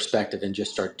corporate perspective and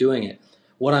just start doing it.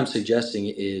 What I'm suggesting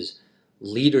is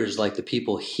leaders like the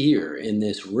people here in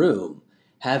this room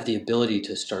have the ability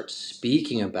to start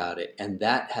speaking about it, and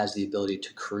that has the ability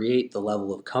to create the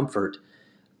level of comfort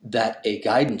that a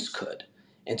guidance could.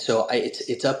 And so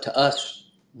it's up to us.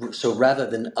 So rather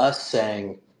than us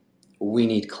saying we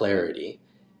need clarity,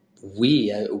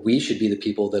 we should be the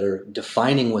people that are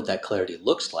defining what that clarity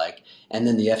looks like, and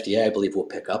then the FDA, I believe, will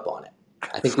pick up on it.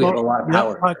 I think we have a Scott, lot of yeah,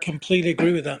 power I here. completely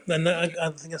agree with that. And I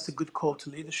think that's a good call to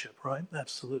leadership, right?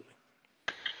 Absolutely.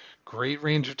 Great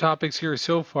range of topics here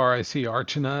so far. I see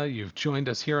Archana, you've joined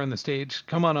us here on the stage.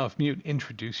 Come on off mute,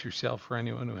 introduce yourself for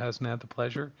anyone who hasn't had the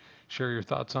pleasure. Share your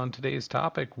thoughts on today's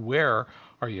topic. Where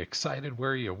are you excited?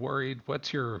 Where are you worried?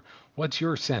 What's your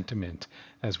sentiment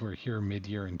as we're here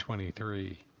mid-year in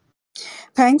 23?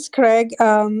 Thanks, Craig.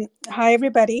 Hi,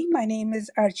 everybody. My name is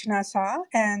Archana Sa,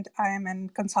 and I am a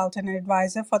consultant and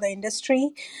advisor for the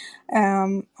industry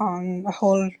on a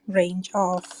whole range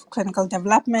of clinical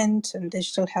development and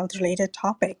digital health related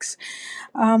topics.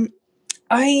 I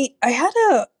had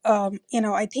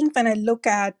I think when I look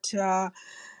at a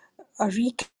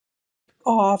recap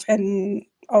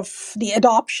of the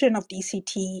adoption of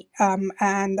DCT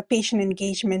and the patient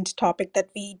engagement topic that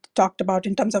we talked about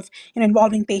in terms of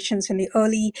involving patients in the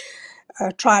early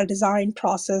trial design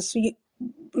process. A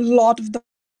lot of them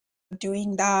are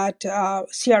doing that.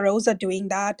 CROs are doing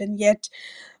that, and yet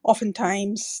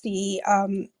oftentimes we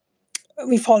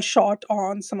fall short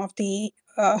on some of the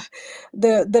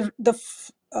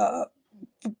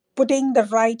putting the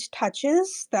right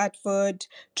touches that would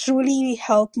truly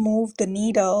help move the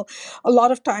needle. A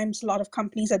lot of times, a lot of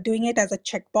companies are doing it as a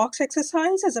checkbox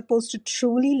exercise as opposed to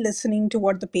truly listening to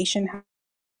what the patient has.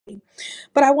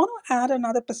 But I want to add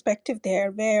another perspective there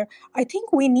where I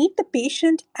think we need the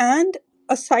patient and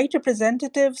a site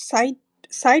representative side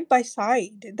by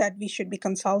side that we should be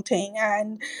consulting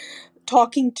and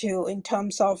talking to in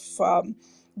terms of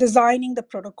designing the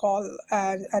protocol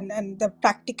and the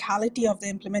practicality of the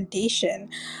implementation.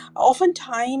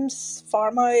 Oftentimes,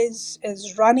 pharma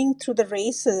is running through the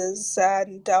races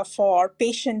and for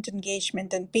patient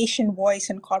engagement and patient voice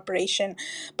incorporation,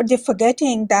 but they're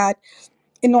forgetting that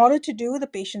in order to do the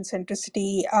patient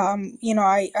centricity,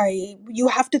 you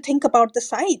have to think about the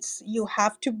sites. You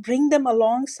have to bring them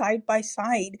along side by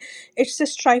side. It's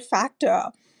this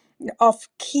trifecta of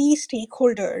key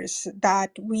stakeholders that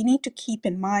we need to keep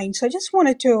in mind. So I just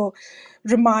wanted to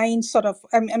remind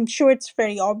I'm sure it's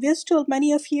very obvious to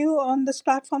many of you on this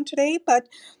platform today, but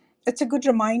it's a good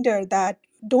reminder that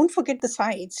don't forget the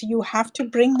sites. You have to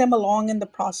bring them along in the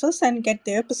process and get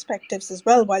their perspectives as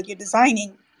well while you're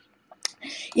designing.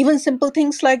 Even simple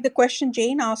things like the question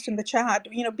Jane asked in the chat,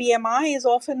 BMI is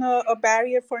often a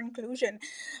barrier for inclusion.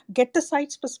 Get the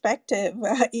site's perspective.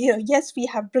 Yes, we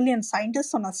have brilliant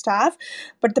scientists on our staff,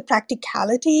 but the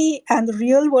practicality and the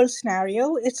real world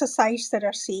scenario, it's the sites that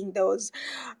are seeing those.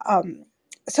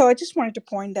 So I just wanted to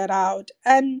point that out.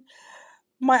 And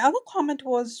my other comment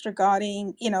was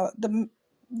regarding,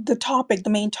 the topic, the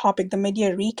main topic, the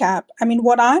mid-year recap. I mean,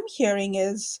 what I'm hearing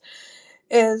is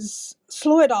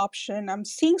slow adoption. I'm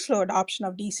seeing slow adoption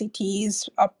of DCTs,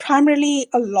 primarily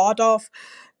a lot of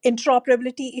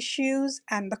interoperability issues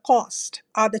and the cost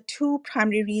are the two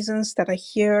primary reasons that I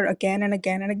hear again and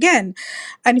again and again.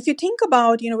 And if you think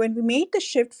about, when we made the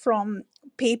shift from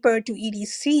paper to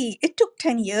EDC, it took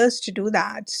 10 years to do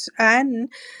that.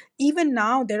 And even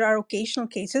now, there are occasional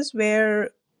cases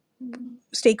where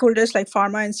stakeholders like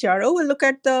pharma and CRO will look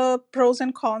at the pros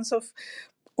and cons of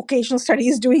occasional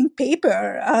studies doing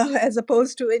paper as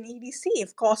opposed to an EDC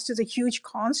if cost is a huge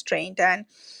constraint. And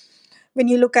when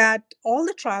you look at all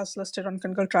the trials listed on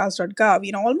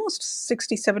clinicaltrials.gov, almost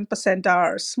 67%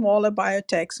 are smaller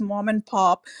biotechs, mom and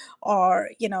pop, or,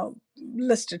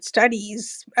 listed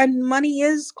studies. And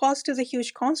cost is a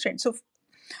huge constraint. So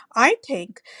I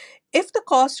think if the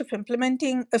cost of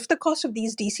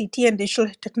these DCT and digital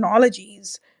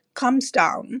technologies comes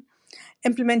down,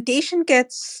 implementation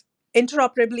gets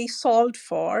interoperably solved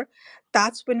for,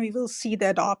 that's when we will see the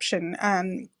adoption.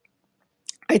 And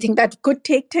I think that could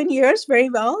take 10 years very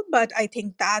well, but I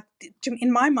think that,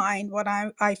 in my mind, what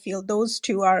I feel those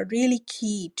two are really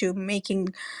key to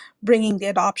bringing the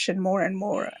adoption more and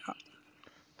more.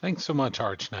 Thanks so much,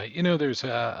 Archna. There's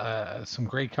some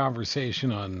great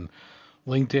conversation on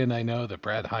LinkedIn. I know that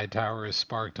Brad Hightower has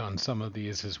sparked on some of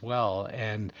these as well.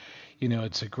 And,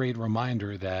 it's a great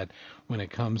reminder that when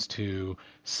it comes to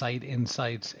site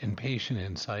insights and patient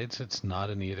insights, it's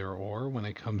not an either or. When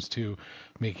it comes to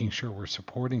making sure we're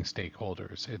supporting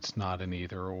stakeholders, it's not an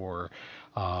either or.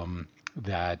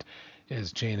 That,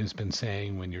 as Jane has been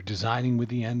saying, when you're designing with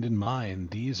the end in mind,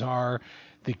 these are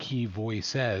the key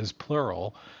voices,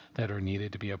 plural, that are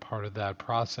needed to be a part of that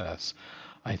process.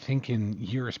 I think in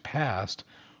years past,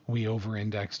 we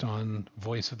over-indexed on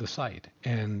voice of the site.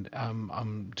 And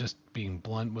I'm just being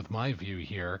blunt with my view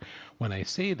here. When I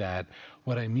say that,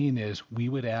 what I mean is we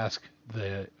would ask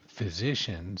the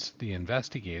physicians, the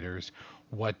investigators,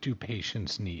 what do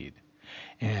patients need?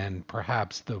 And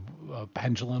perhaps the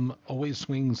pendulum always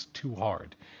swings too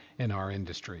hard in our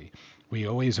industry. We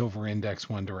always over index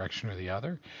one direction or the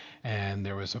other. And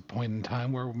there was a point in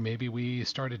time where maybe we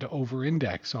started to over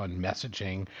index on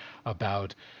messaging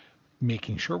about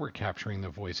making sure we're capturing the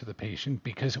voice of the patient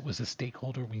because it was a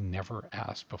stakeholder we never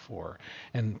asked before.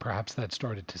 And perhaps that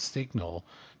started to signal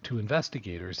to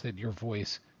investigators that your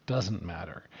voice doesn't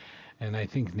matter. And I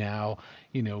think now,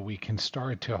 we can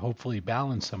start to hopefully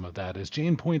balance some of that. As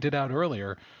Jane pointed out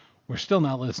earlier, we're still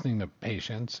not listening to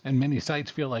patients, and many sites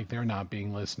feel like they're not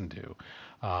being listened to.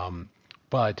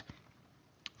 But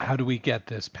how do we get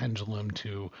this pendulum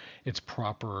to its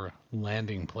proper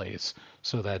landing place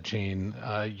so that, Jane,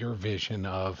 your vision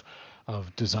of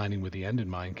designing with the end in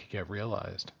mind could get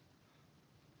realized?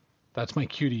 That's my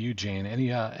cue to you, Jane.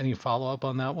 Any follow up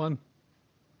on that one?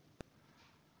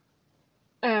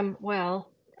 Well,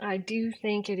 I do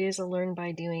think it is a learn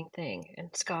by doing thing.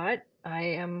 And Scott, I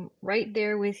am right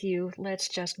there with you. Let's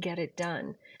just get it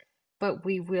done. But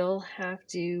we will have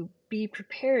to be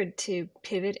prepared to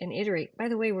pivot and iterate. By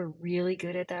the way, we're really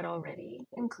good at that already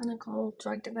in clinical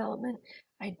drug development.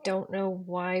 I don't know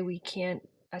why we can't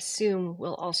assume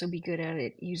we'll also be good at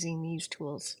it using these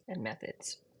tools and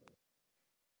methods.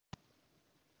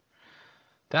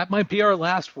 That might be our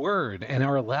last word, and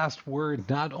our last word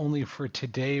not only for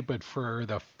today, but for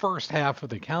the first half of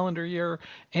the calendar year,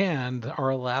 and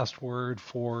our last word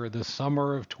for the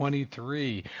summer of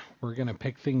 23. We're going to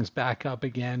pick things back up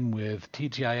again with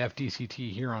TGIF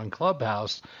DCT here on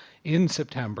Clubhouse in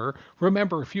September.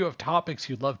 Remember, if you have topics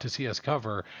you'd love to see us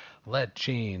cover, let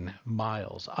Jane,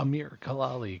 Miles, Amir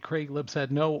Kalali, Craig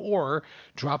Lipset know, or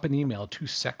drop an email to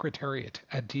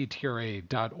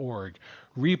secretariat@dtra.org.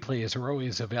 Replays are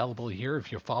always available here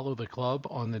if you follow the club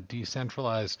on the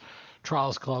Decentralized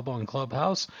Trials Club on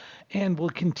Clubhouse. And we'll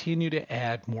continue to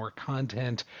add more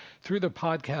content through the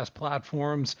podcast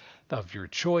platforms of your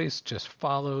choice. Just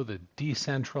follow the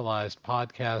Decentralized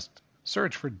Podcast.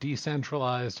 Search for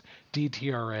Decentralized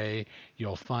DTRA.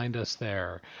 You'll find us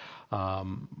there.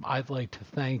 I'd like to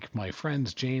thank my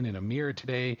friends Jane and Amir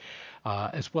today,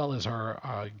 as well as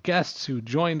our guests who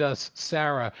joined us,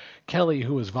 Sarah, Kelly,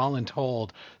 who was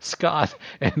voluntold, Scott,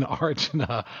 and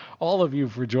Archana, all of you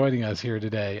for joining us here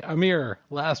today. Amir,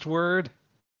 last word?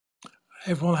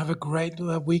 Everyone have a great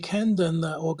weekend and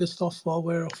August off while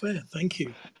we're off air. Thank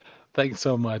you. Thanks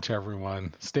so much,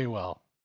 everyone. Stay well.